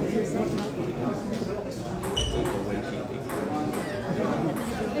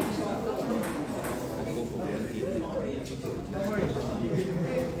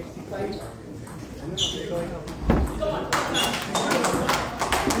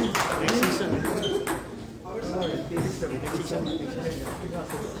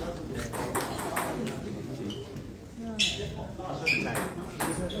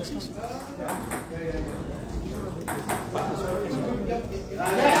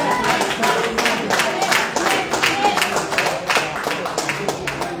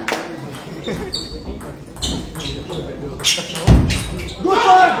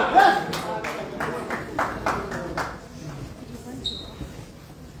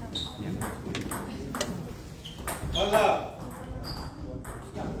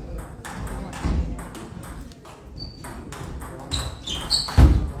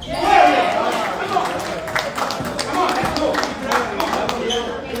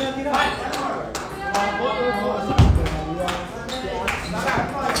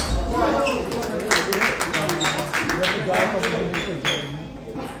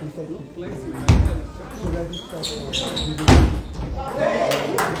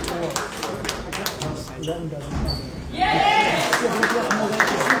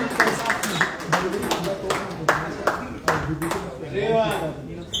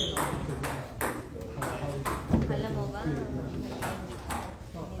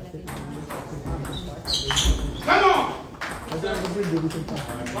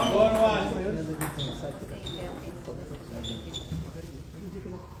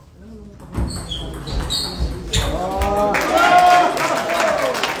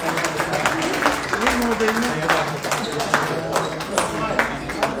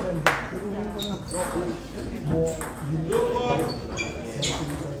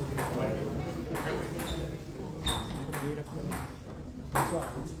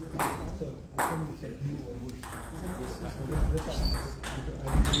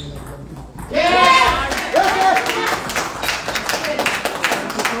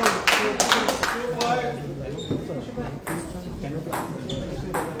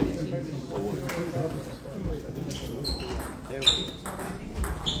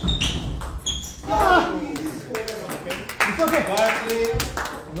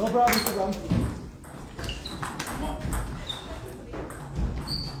 No problem, Mr. Ram.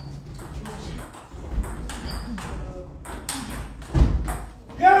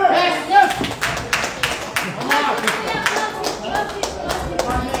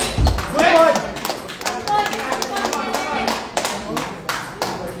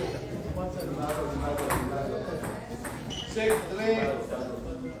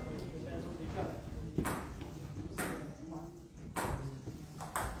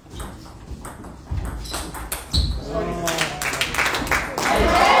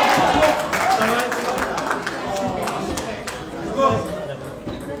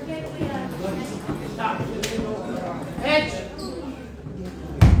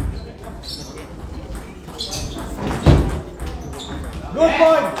 Good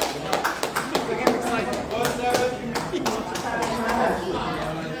point.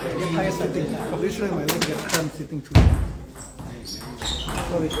 Higher setting. Usually my leg gets cramped sitting too.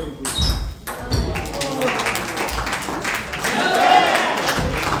 Sorry.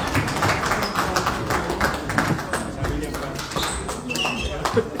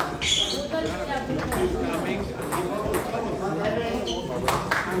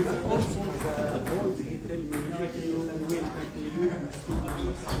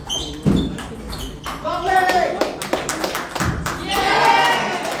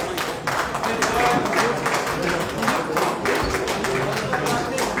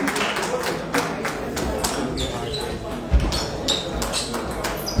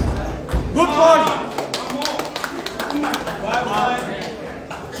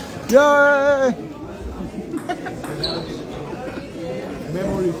 Yay!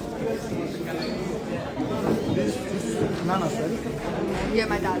 Memory. This is Nana's, right? Yeah,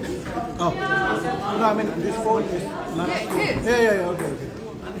 my dad's. Oh. No, I mean, this phone is Nana's phone. Yeah, it is. Yeah, okay.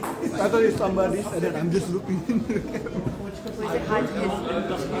 I thought it's somebody's, and then I'm just looking in the camera. Was it hard to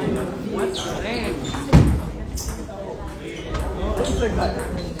What's like that?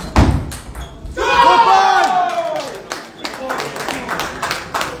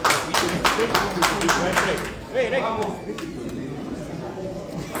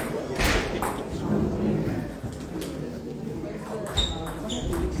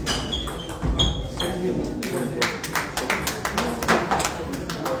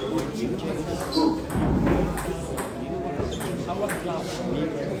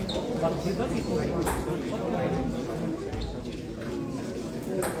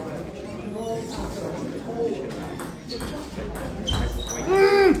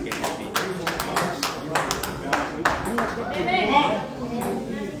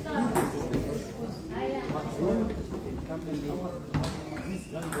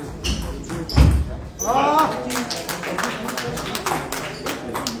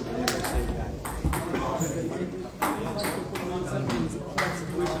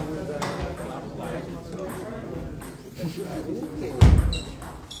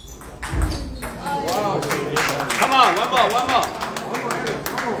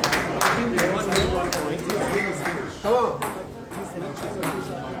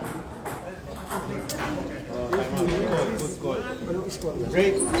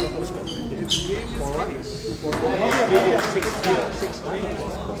 Break.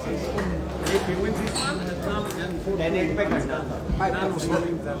 If he wins this one, then Nano was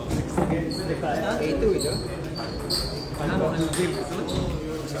holding that 6 Nano and Gil, isn't it?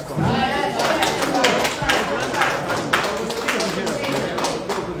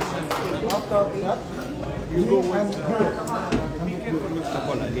 After that, you go and Be careful with the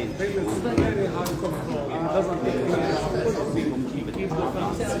ball again. It's very hard to control. It doesn't take any he keeps the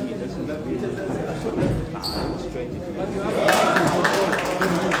fence.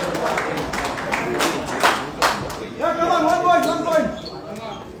 yeah, come on, 1 point.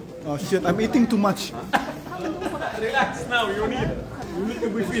 Oh shit, I'm eating too much. Relax now, you need to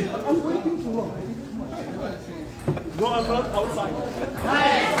be fit. I'm waiting too long. Go outside.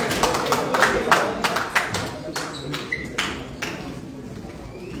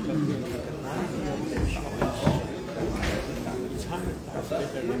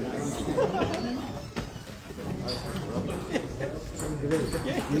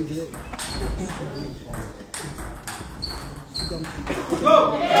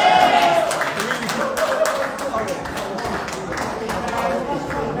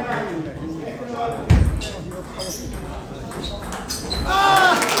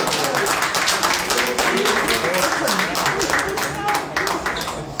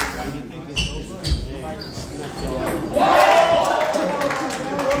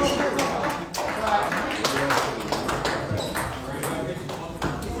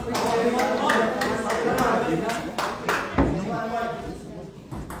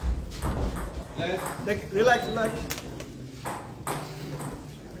 Relax.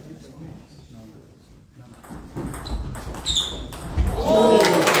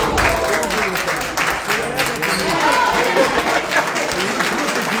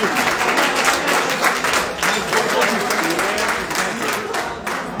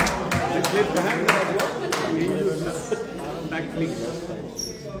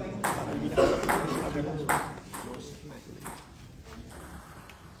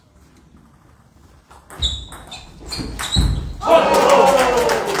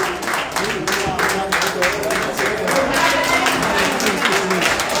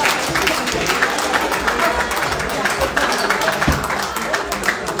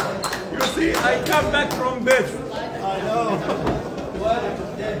 I come back from bed.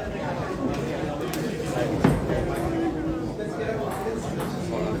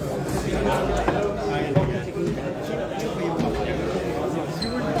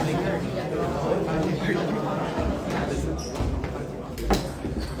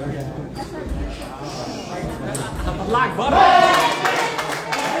 Black butter.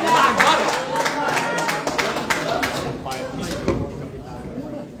 Black butter.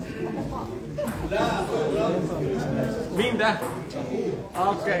 Win that.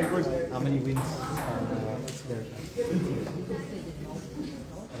 Okay, good. How many wins is there?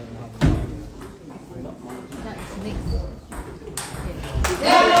 That's mixed.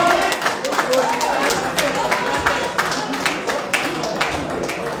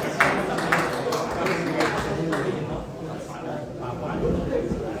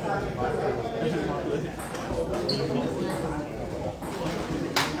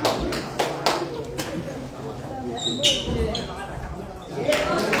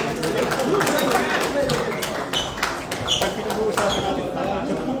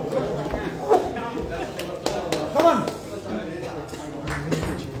 Come on.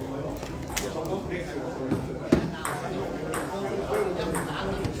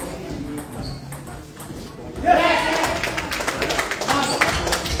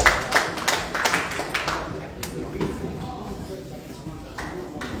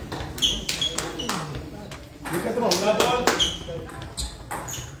 Look at the ball. Focus.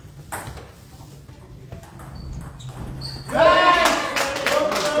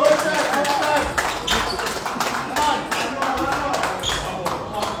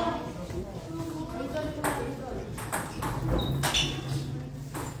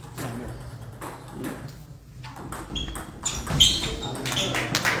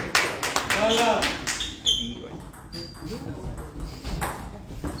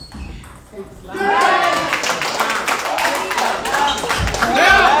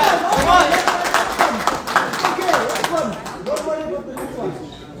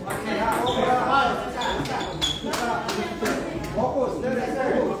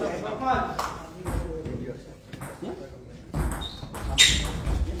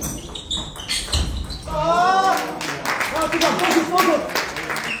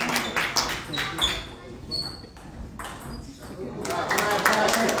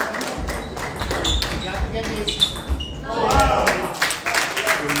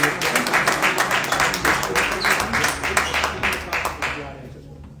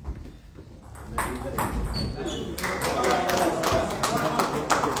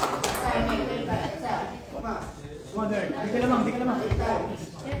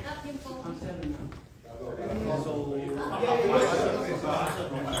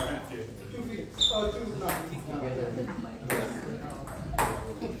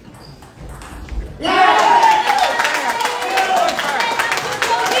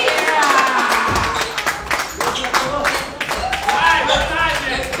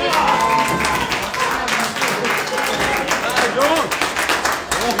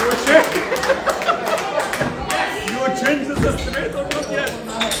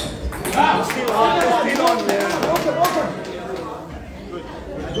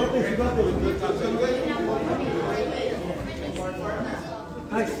 got this, you got this.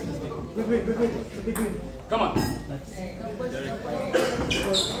 Nice. Good win, good win. It's a big win. Come on.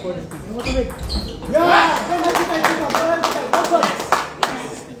 Yeah!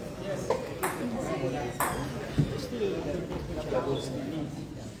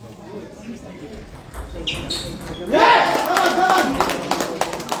 Yeah! Come on, come on!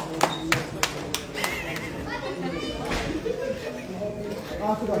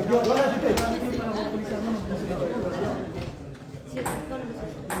 Ah, sudah. Dua lagi deh.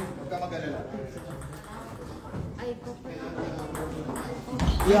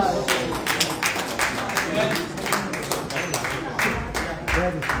 Ya.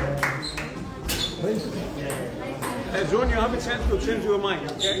 Hey, John, you have a chance to change your mind,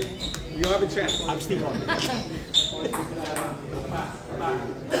 okay? You have a chance. I'm still on.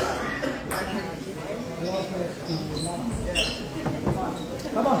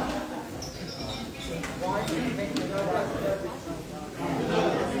 Come on.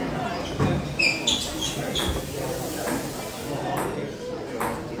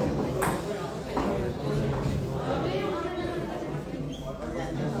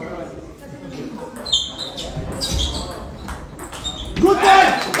 Good one!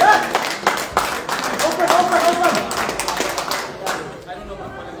 Yeah. Open, open, open!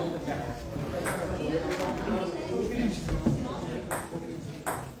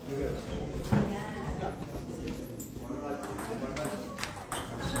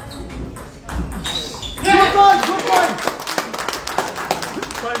 Good one, good one!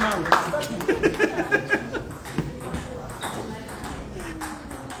 Time out.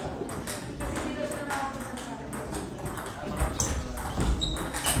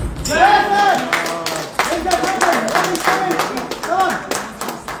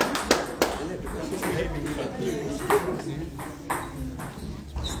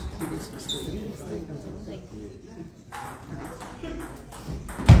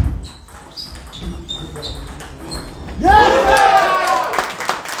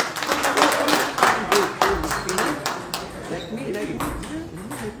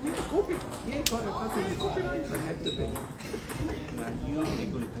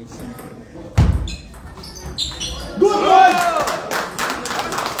 Good one!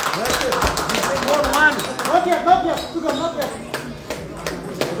 Not yet. Not yet. Sugar, not yet.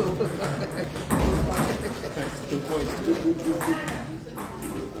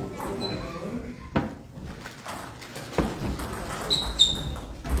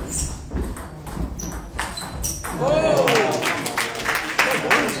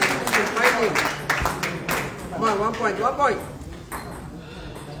 Come on, 1 point, 1 point.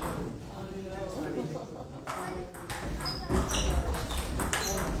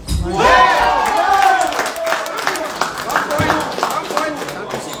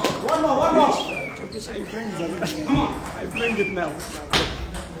 One more. I bring it now.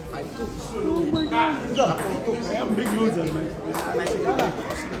 I am big loser, man.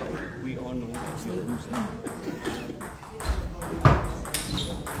 We all know it's the loser.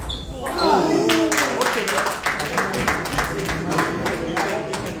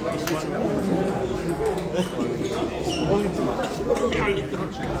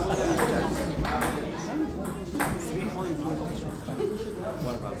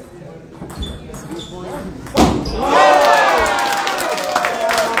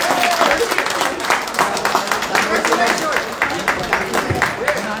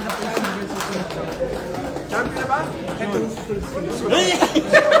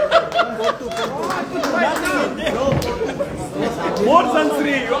 More than 3.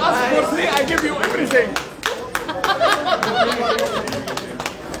 You ask for 3, I give you everything.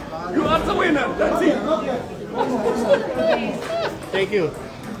 You are the winner. That's it. Thank you.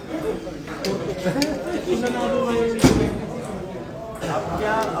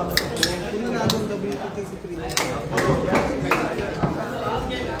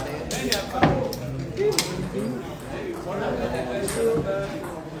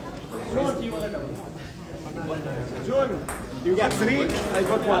 John, you got 3, I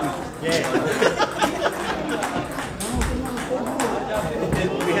got 1. Yeah.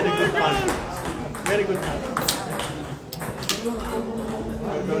 We had a good fun. Very good fun.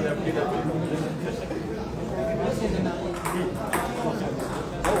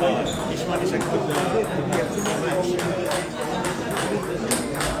 This one is a good match.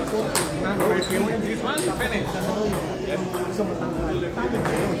 If you win this one, finish.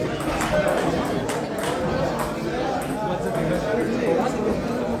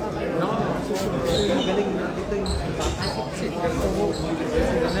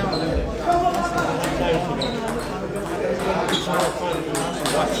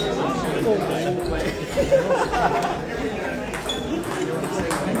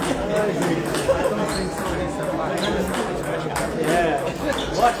 Yeah.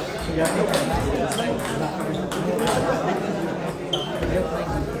 What?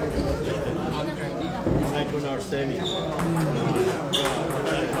 Like on our semi.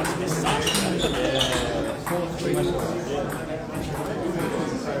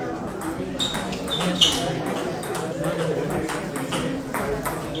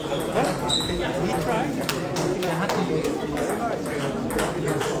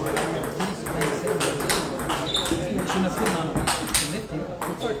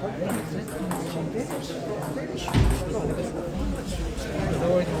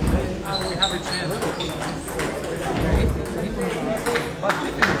 We have a chance. But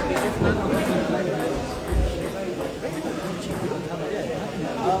definitely, if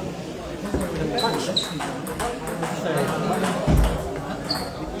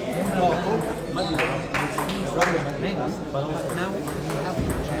now we have a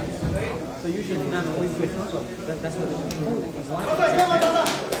chance. So usually now we that's what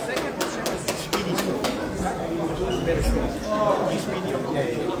better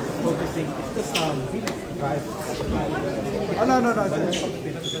focusing. It's just drive. Oh, no.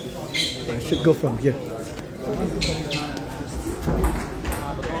 I should go from here.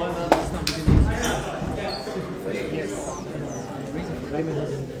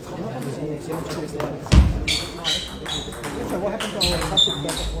 What happened to our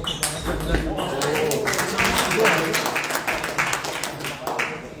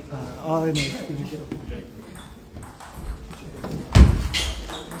I know.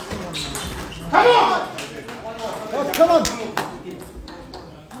 Come on! Oh, come on!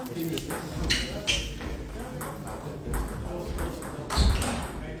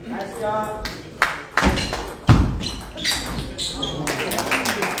 Nice job.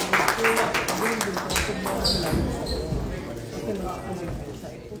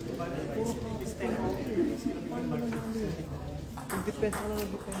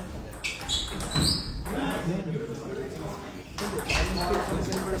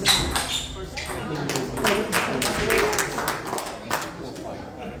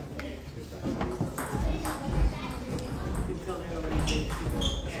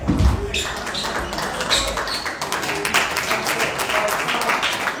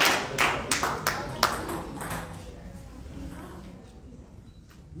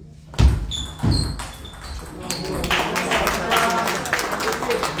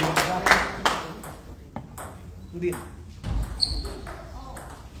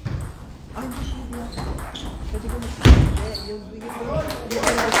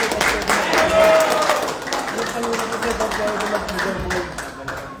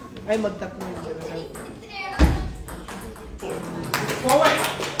 Ay, mag-tap mo yun.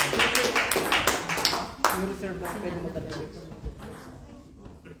 Yung reserve lang, pwede matalaga.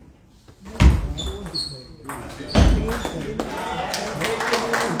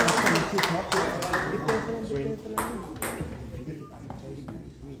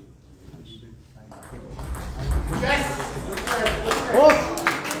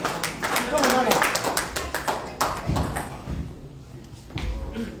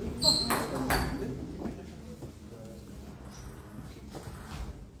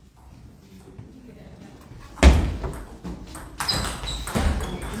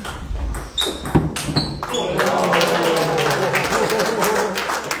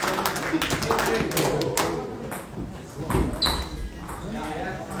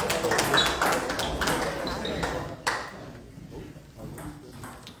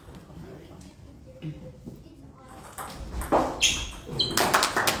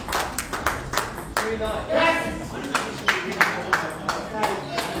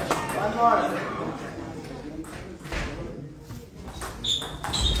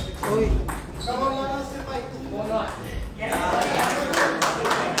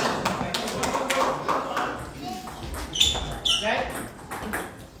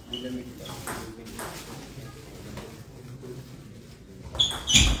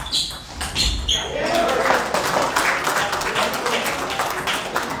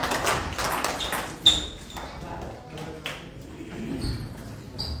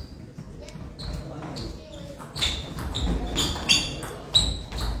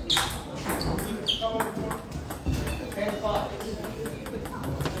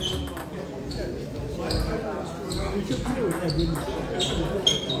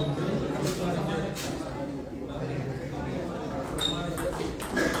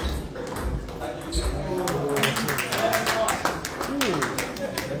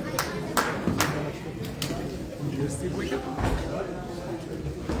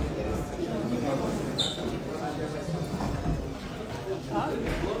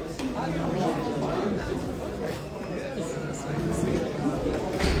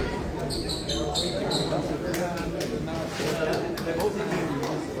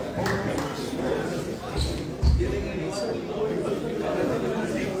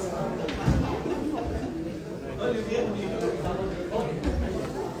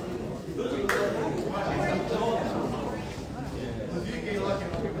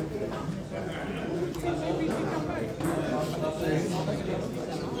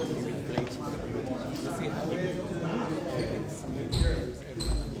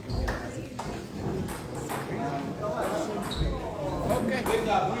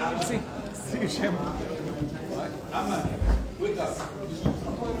 See, Shem.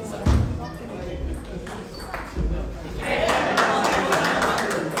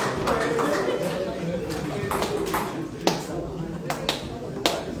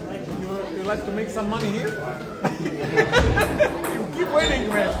 You like to make some money here? You keep waiting,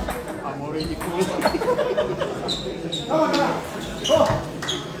 man. I'm already cool. Come on, now. Go.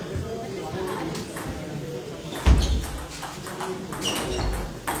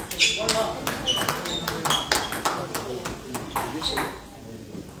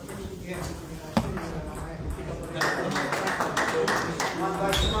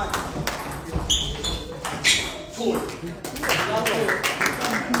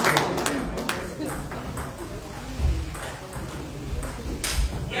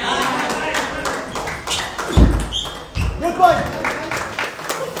 Good boy.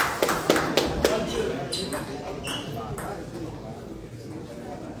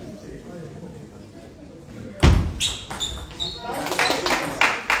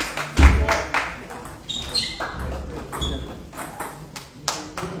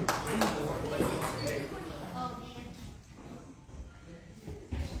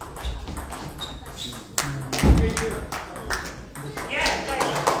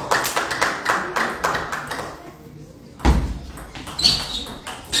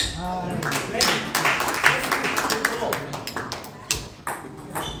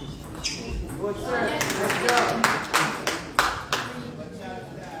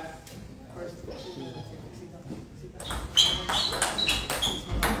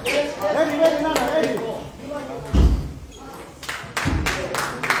 Ready, ready, Nana, ready.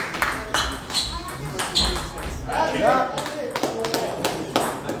 Yeah.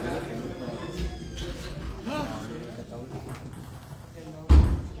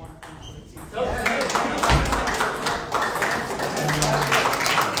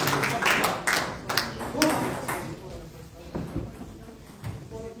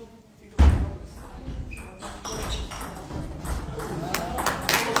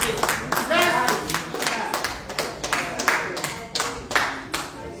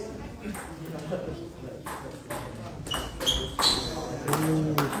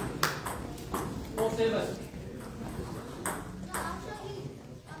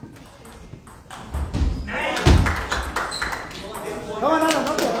 Come on, Nana,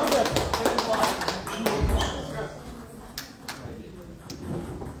 not there, not there.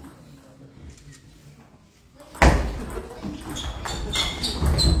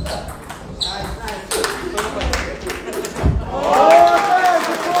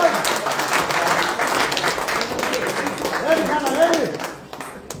 Ready, Nana, ready.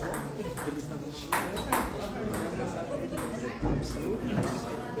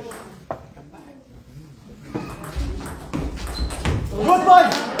 Good boy.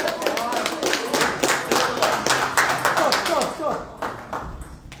 Stop, stop, stop.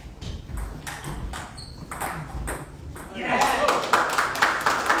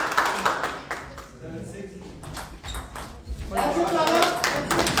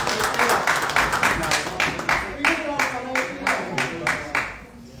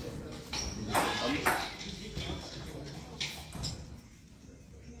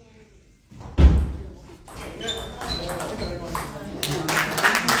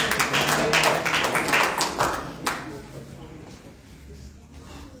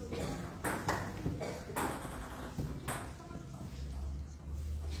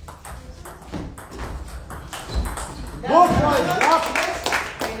 Good boy. Up.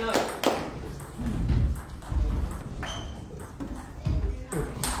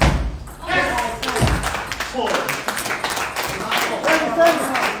 Ready, ready.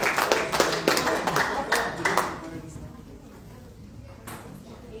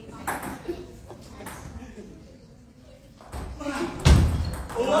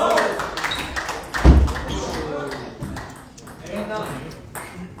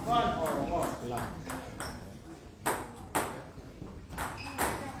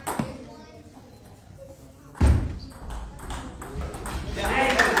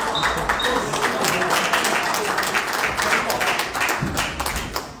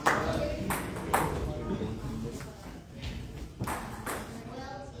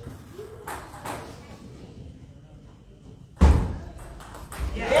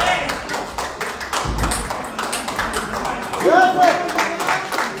 Good boy.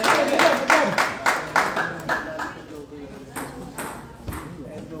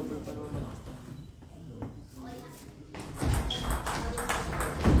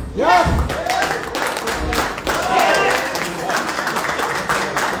 Yes.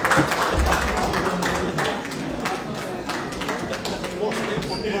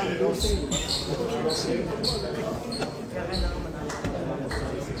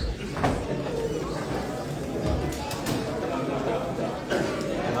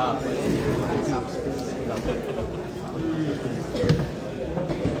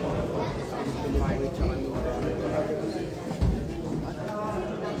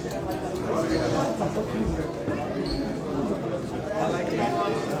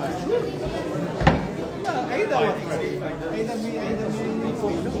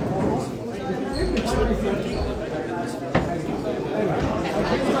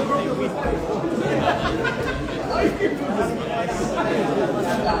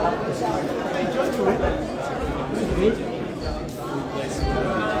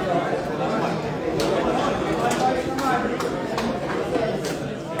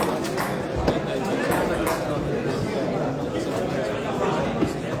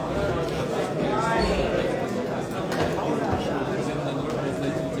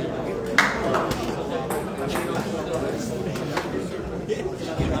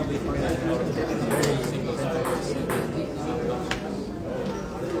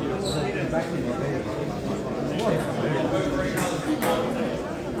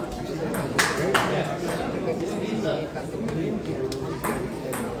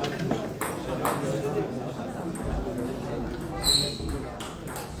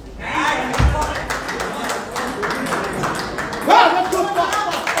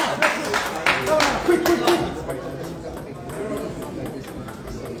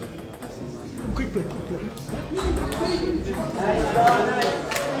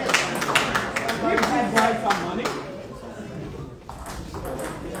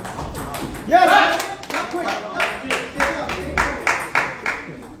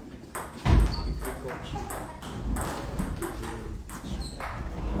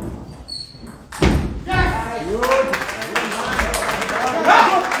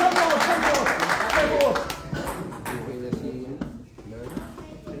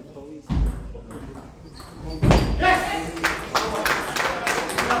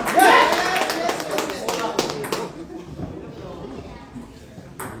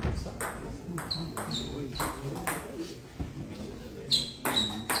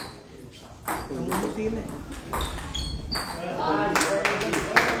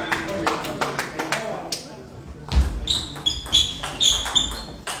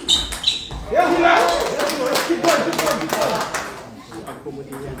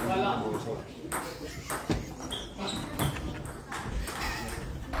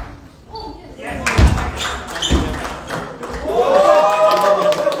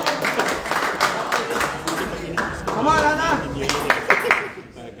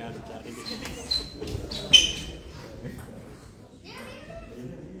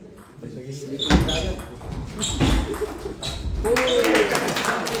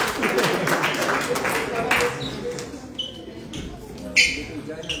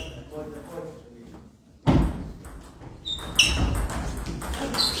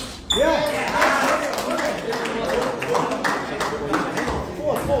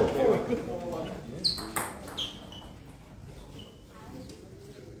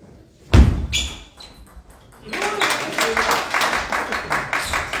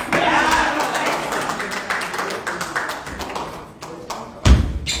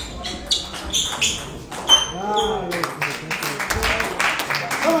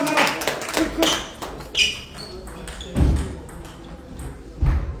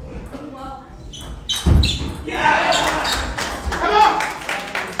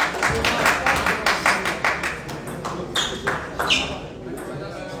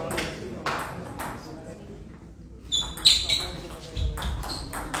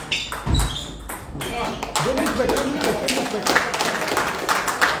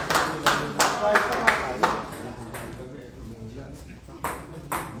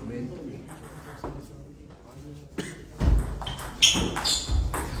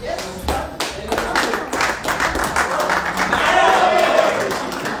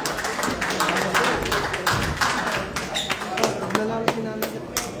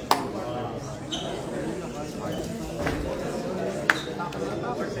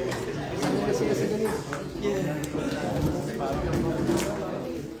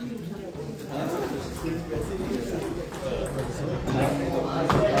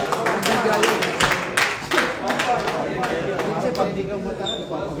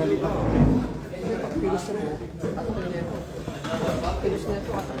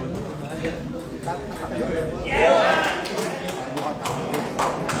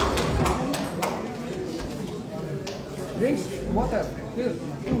 Drinks, water. Here.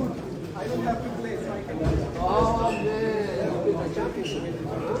 I don't have to play, so I can Oh man, it's a championship.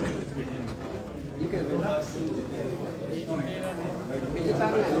 You can do that.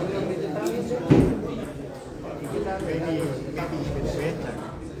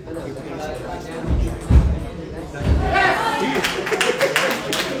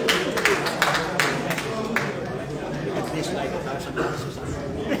 At least like 1,000 classes.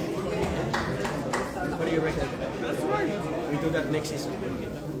 What do you reckon? That's right. We do that next season.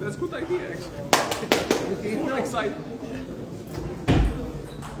 That's a good idea, actually. More exciting.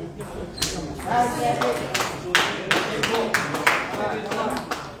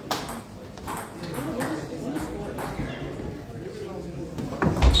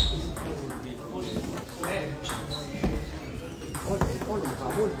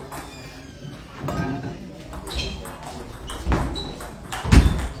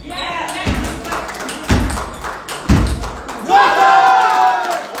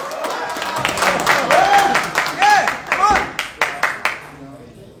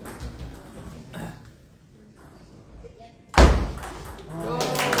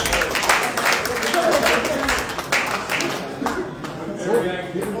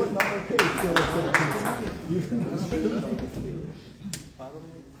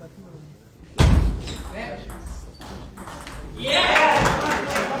 Yeah!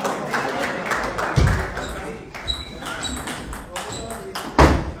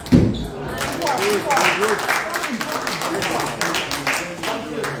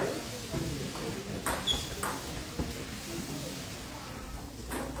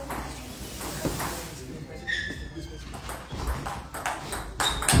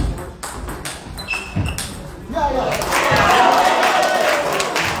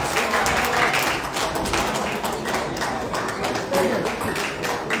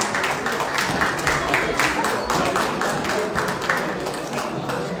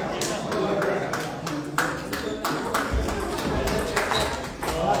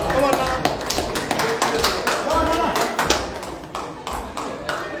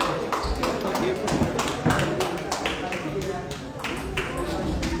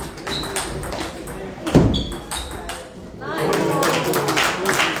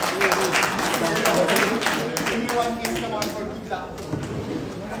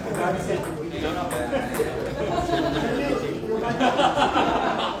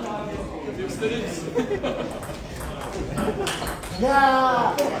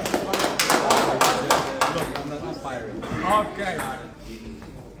 Okay.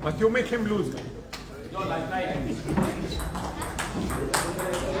 But you make him lose.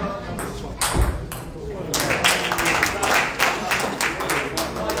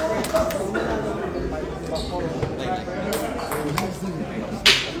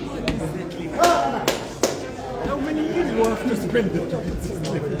 How many years do you have to spend it to get this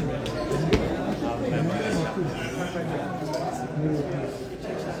level?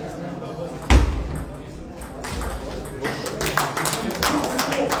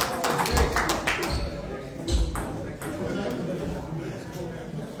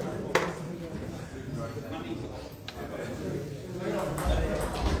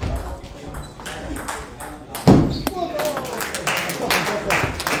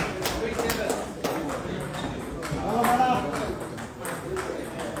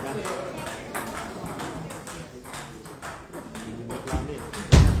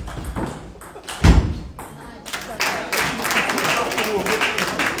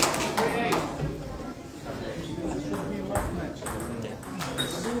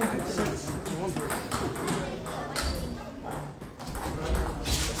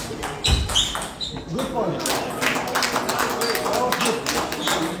 Good point.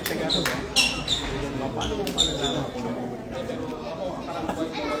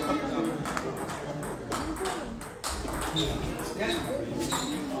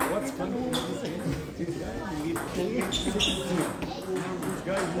 What's funny?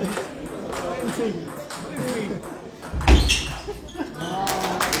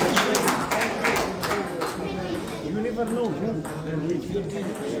 You never know.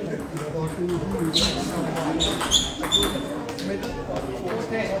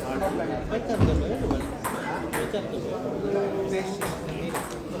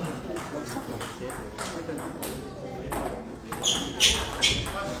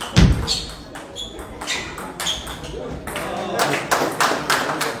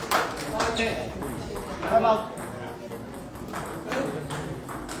 Come out.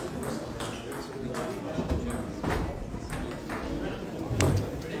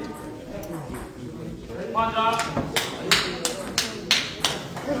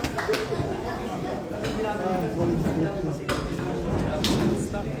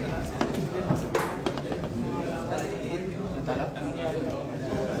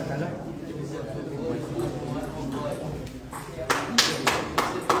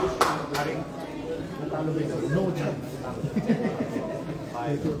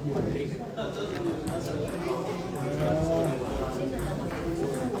 Okay,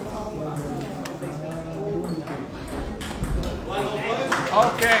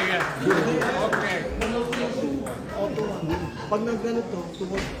 yeah. Okay. Pag nagganito,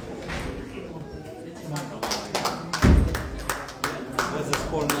 tumot. What's the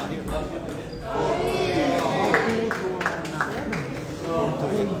score now?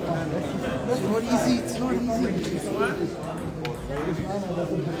 It's not easy, it's not easy.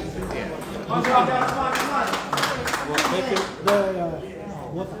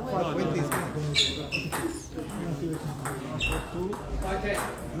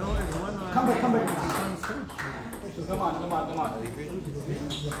 Come back, come back. Come on.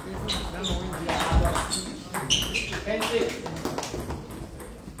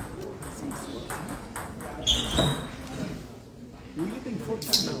 We're getting 4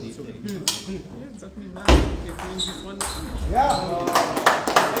 times now. So that means now we can this one. Yeah.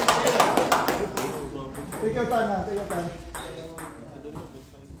 Take your time now, take your time.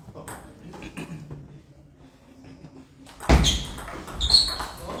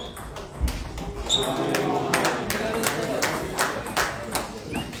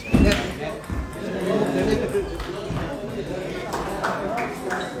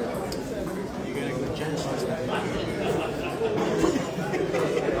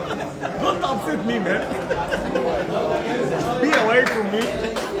 Don't upset me, man. Be away from me.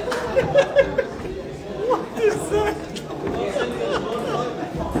 What is that?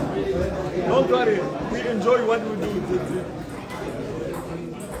 Don't worry. We enjoy what we do. That's it.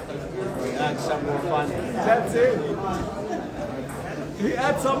 We add some more fun. That's it. We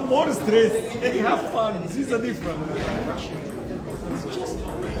add some more stress. We have fun. This is a difference.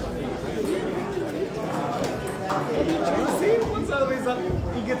 You see, what's the result?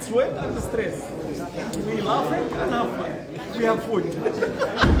 He gets sweat and stress. We laughing and have fun. We have food.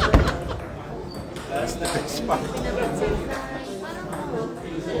 That's the best part.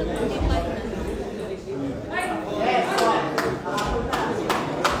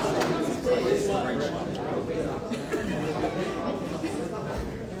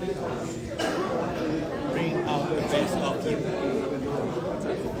 Bring out the best of you.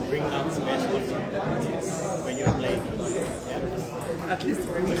 Bring out the best of you. When you're playing. At least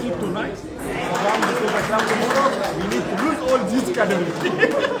when we keep tonight, around the exam tomorrow, we need to lose all these categories.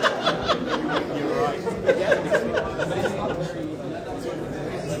 You're right.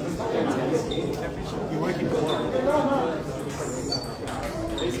 You're working for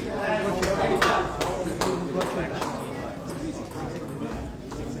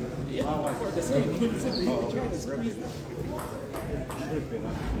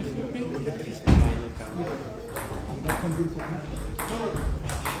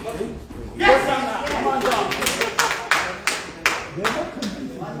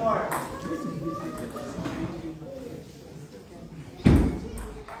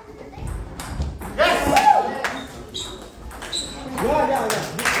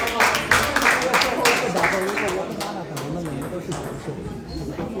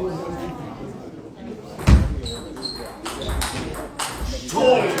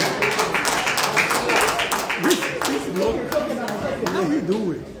How you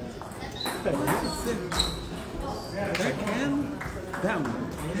do it? Backhand down.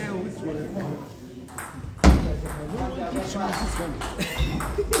 Yeah, which one?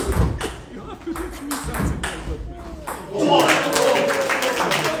 You have to teach me something like that.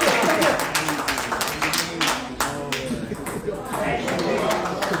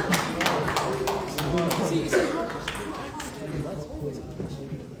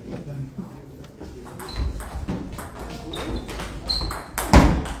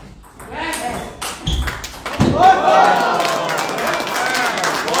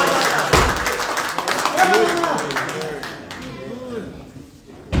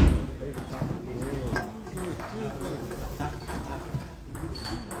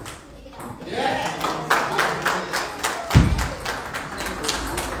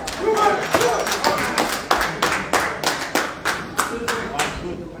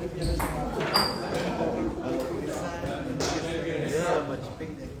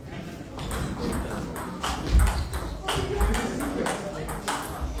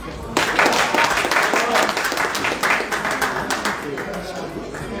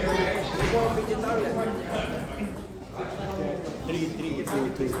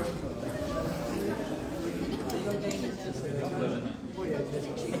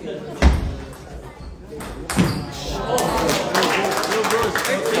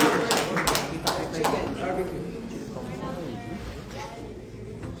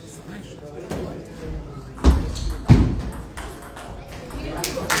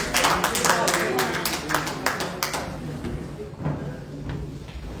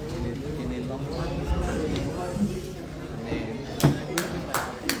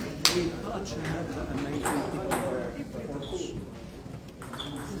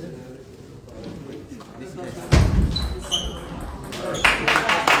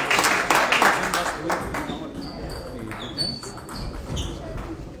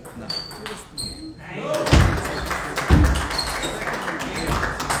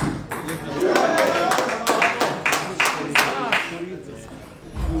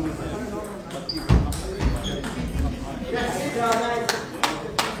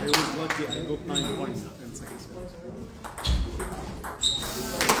 9 points in second set.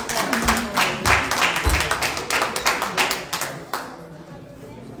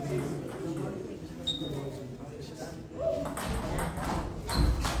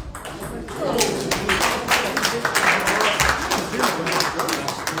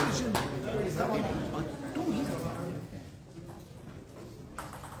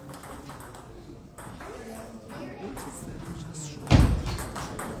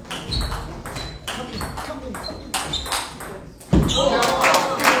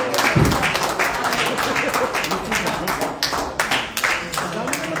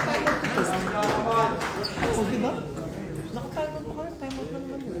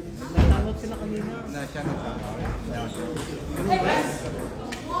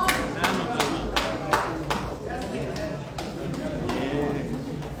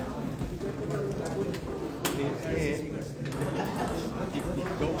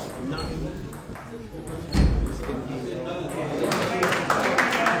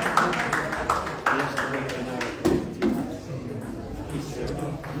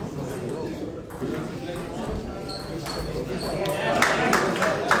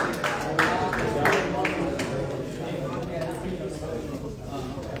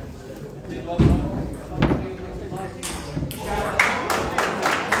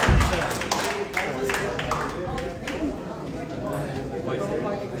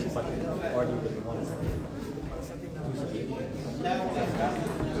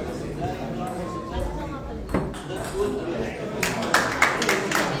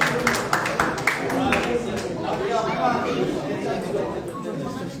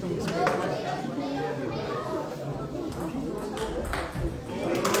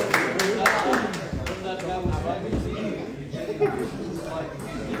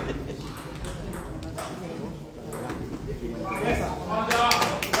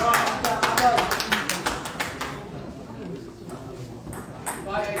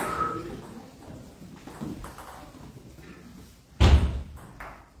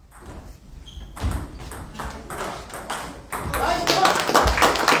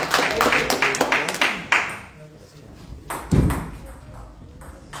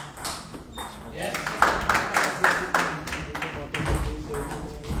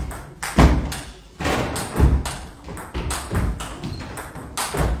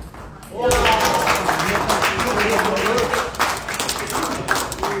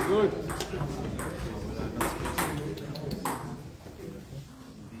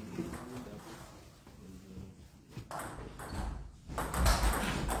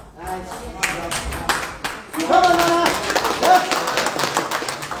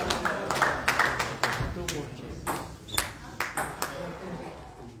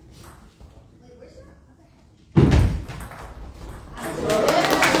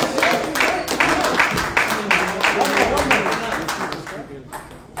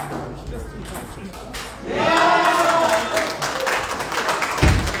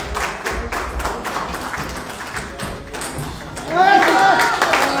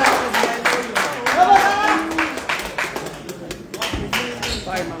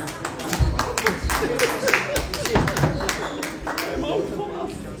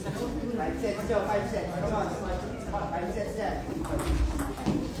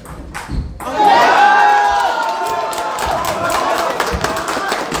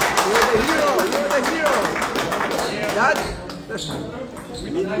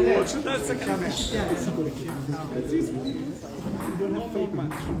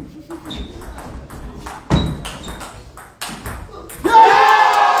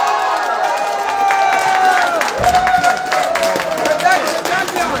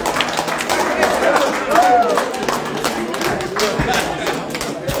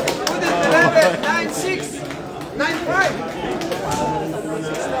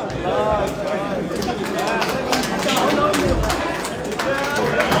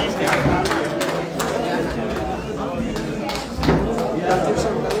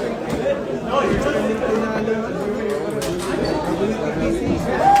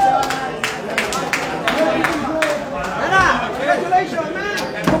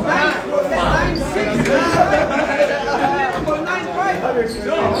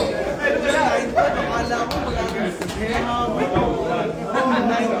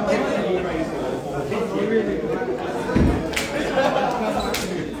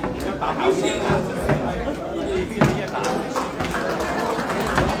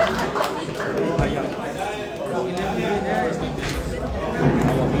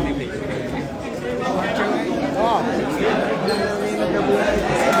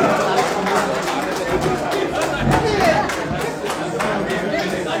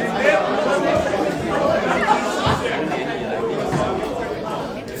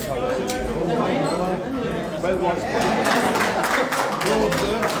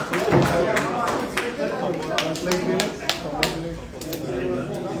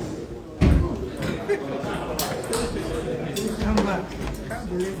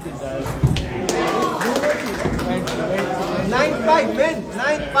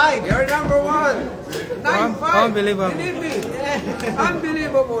 9-5. You're number 1. 9-5. Unbelievable. Believe me.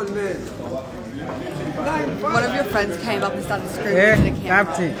 Unbelievable, man. 9-5. One of your friends came up and started screaming Yeah, to the camera.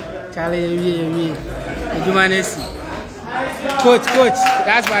 captain. Charlie, Jumanesi. Coach,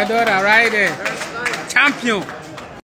 that's my daughter right there. Champion.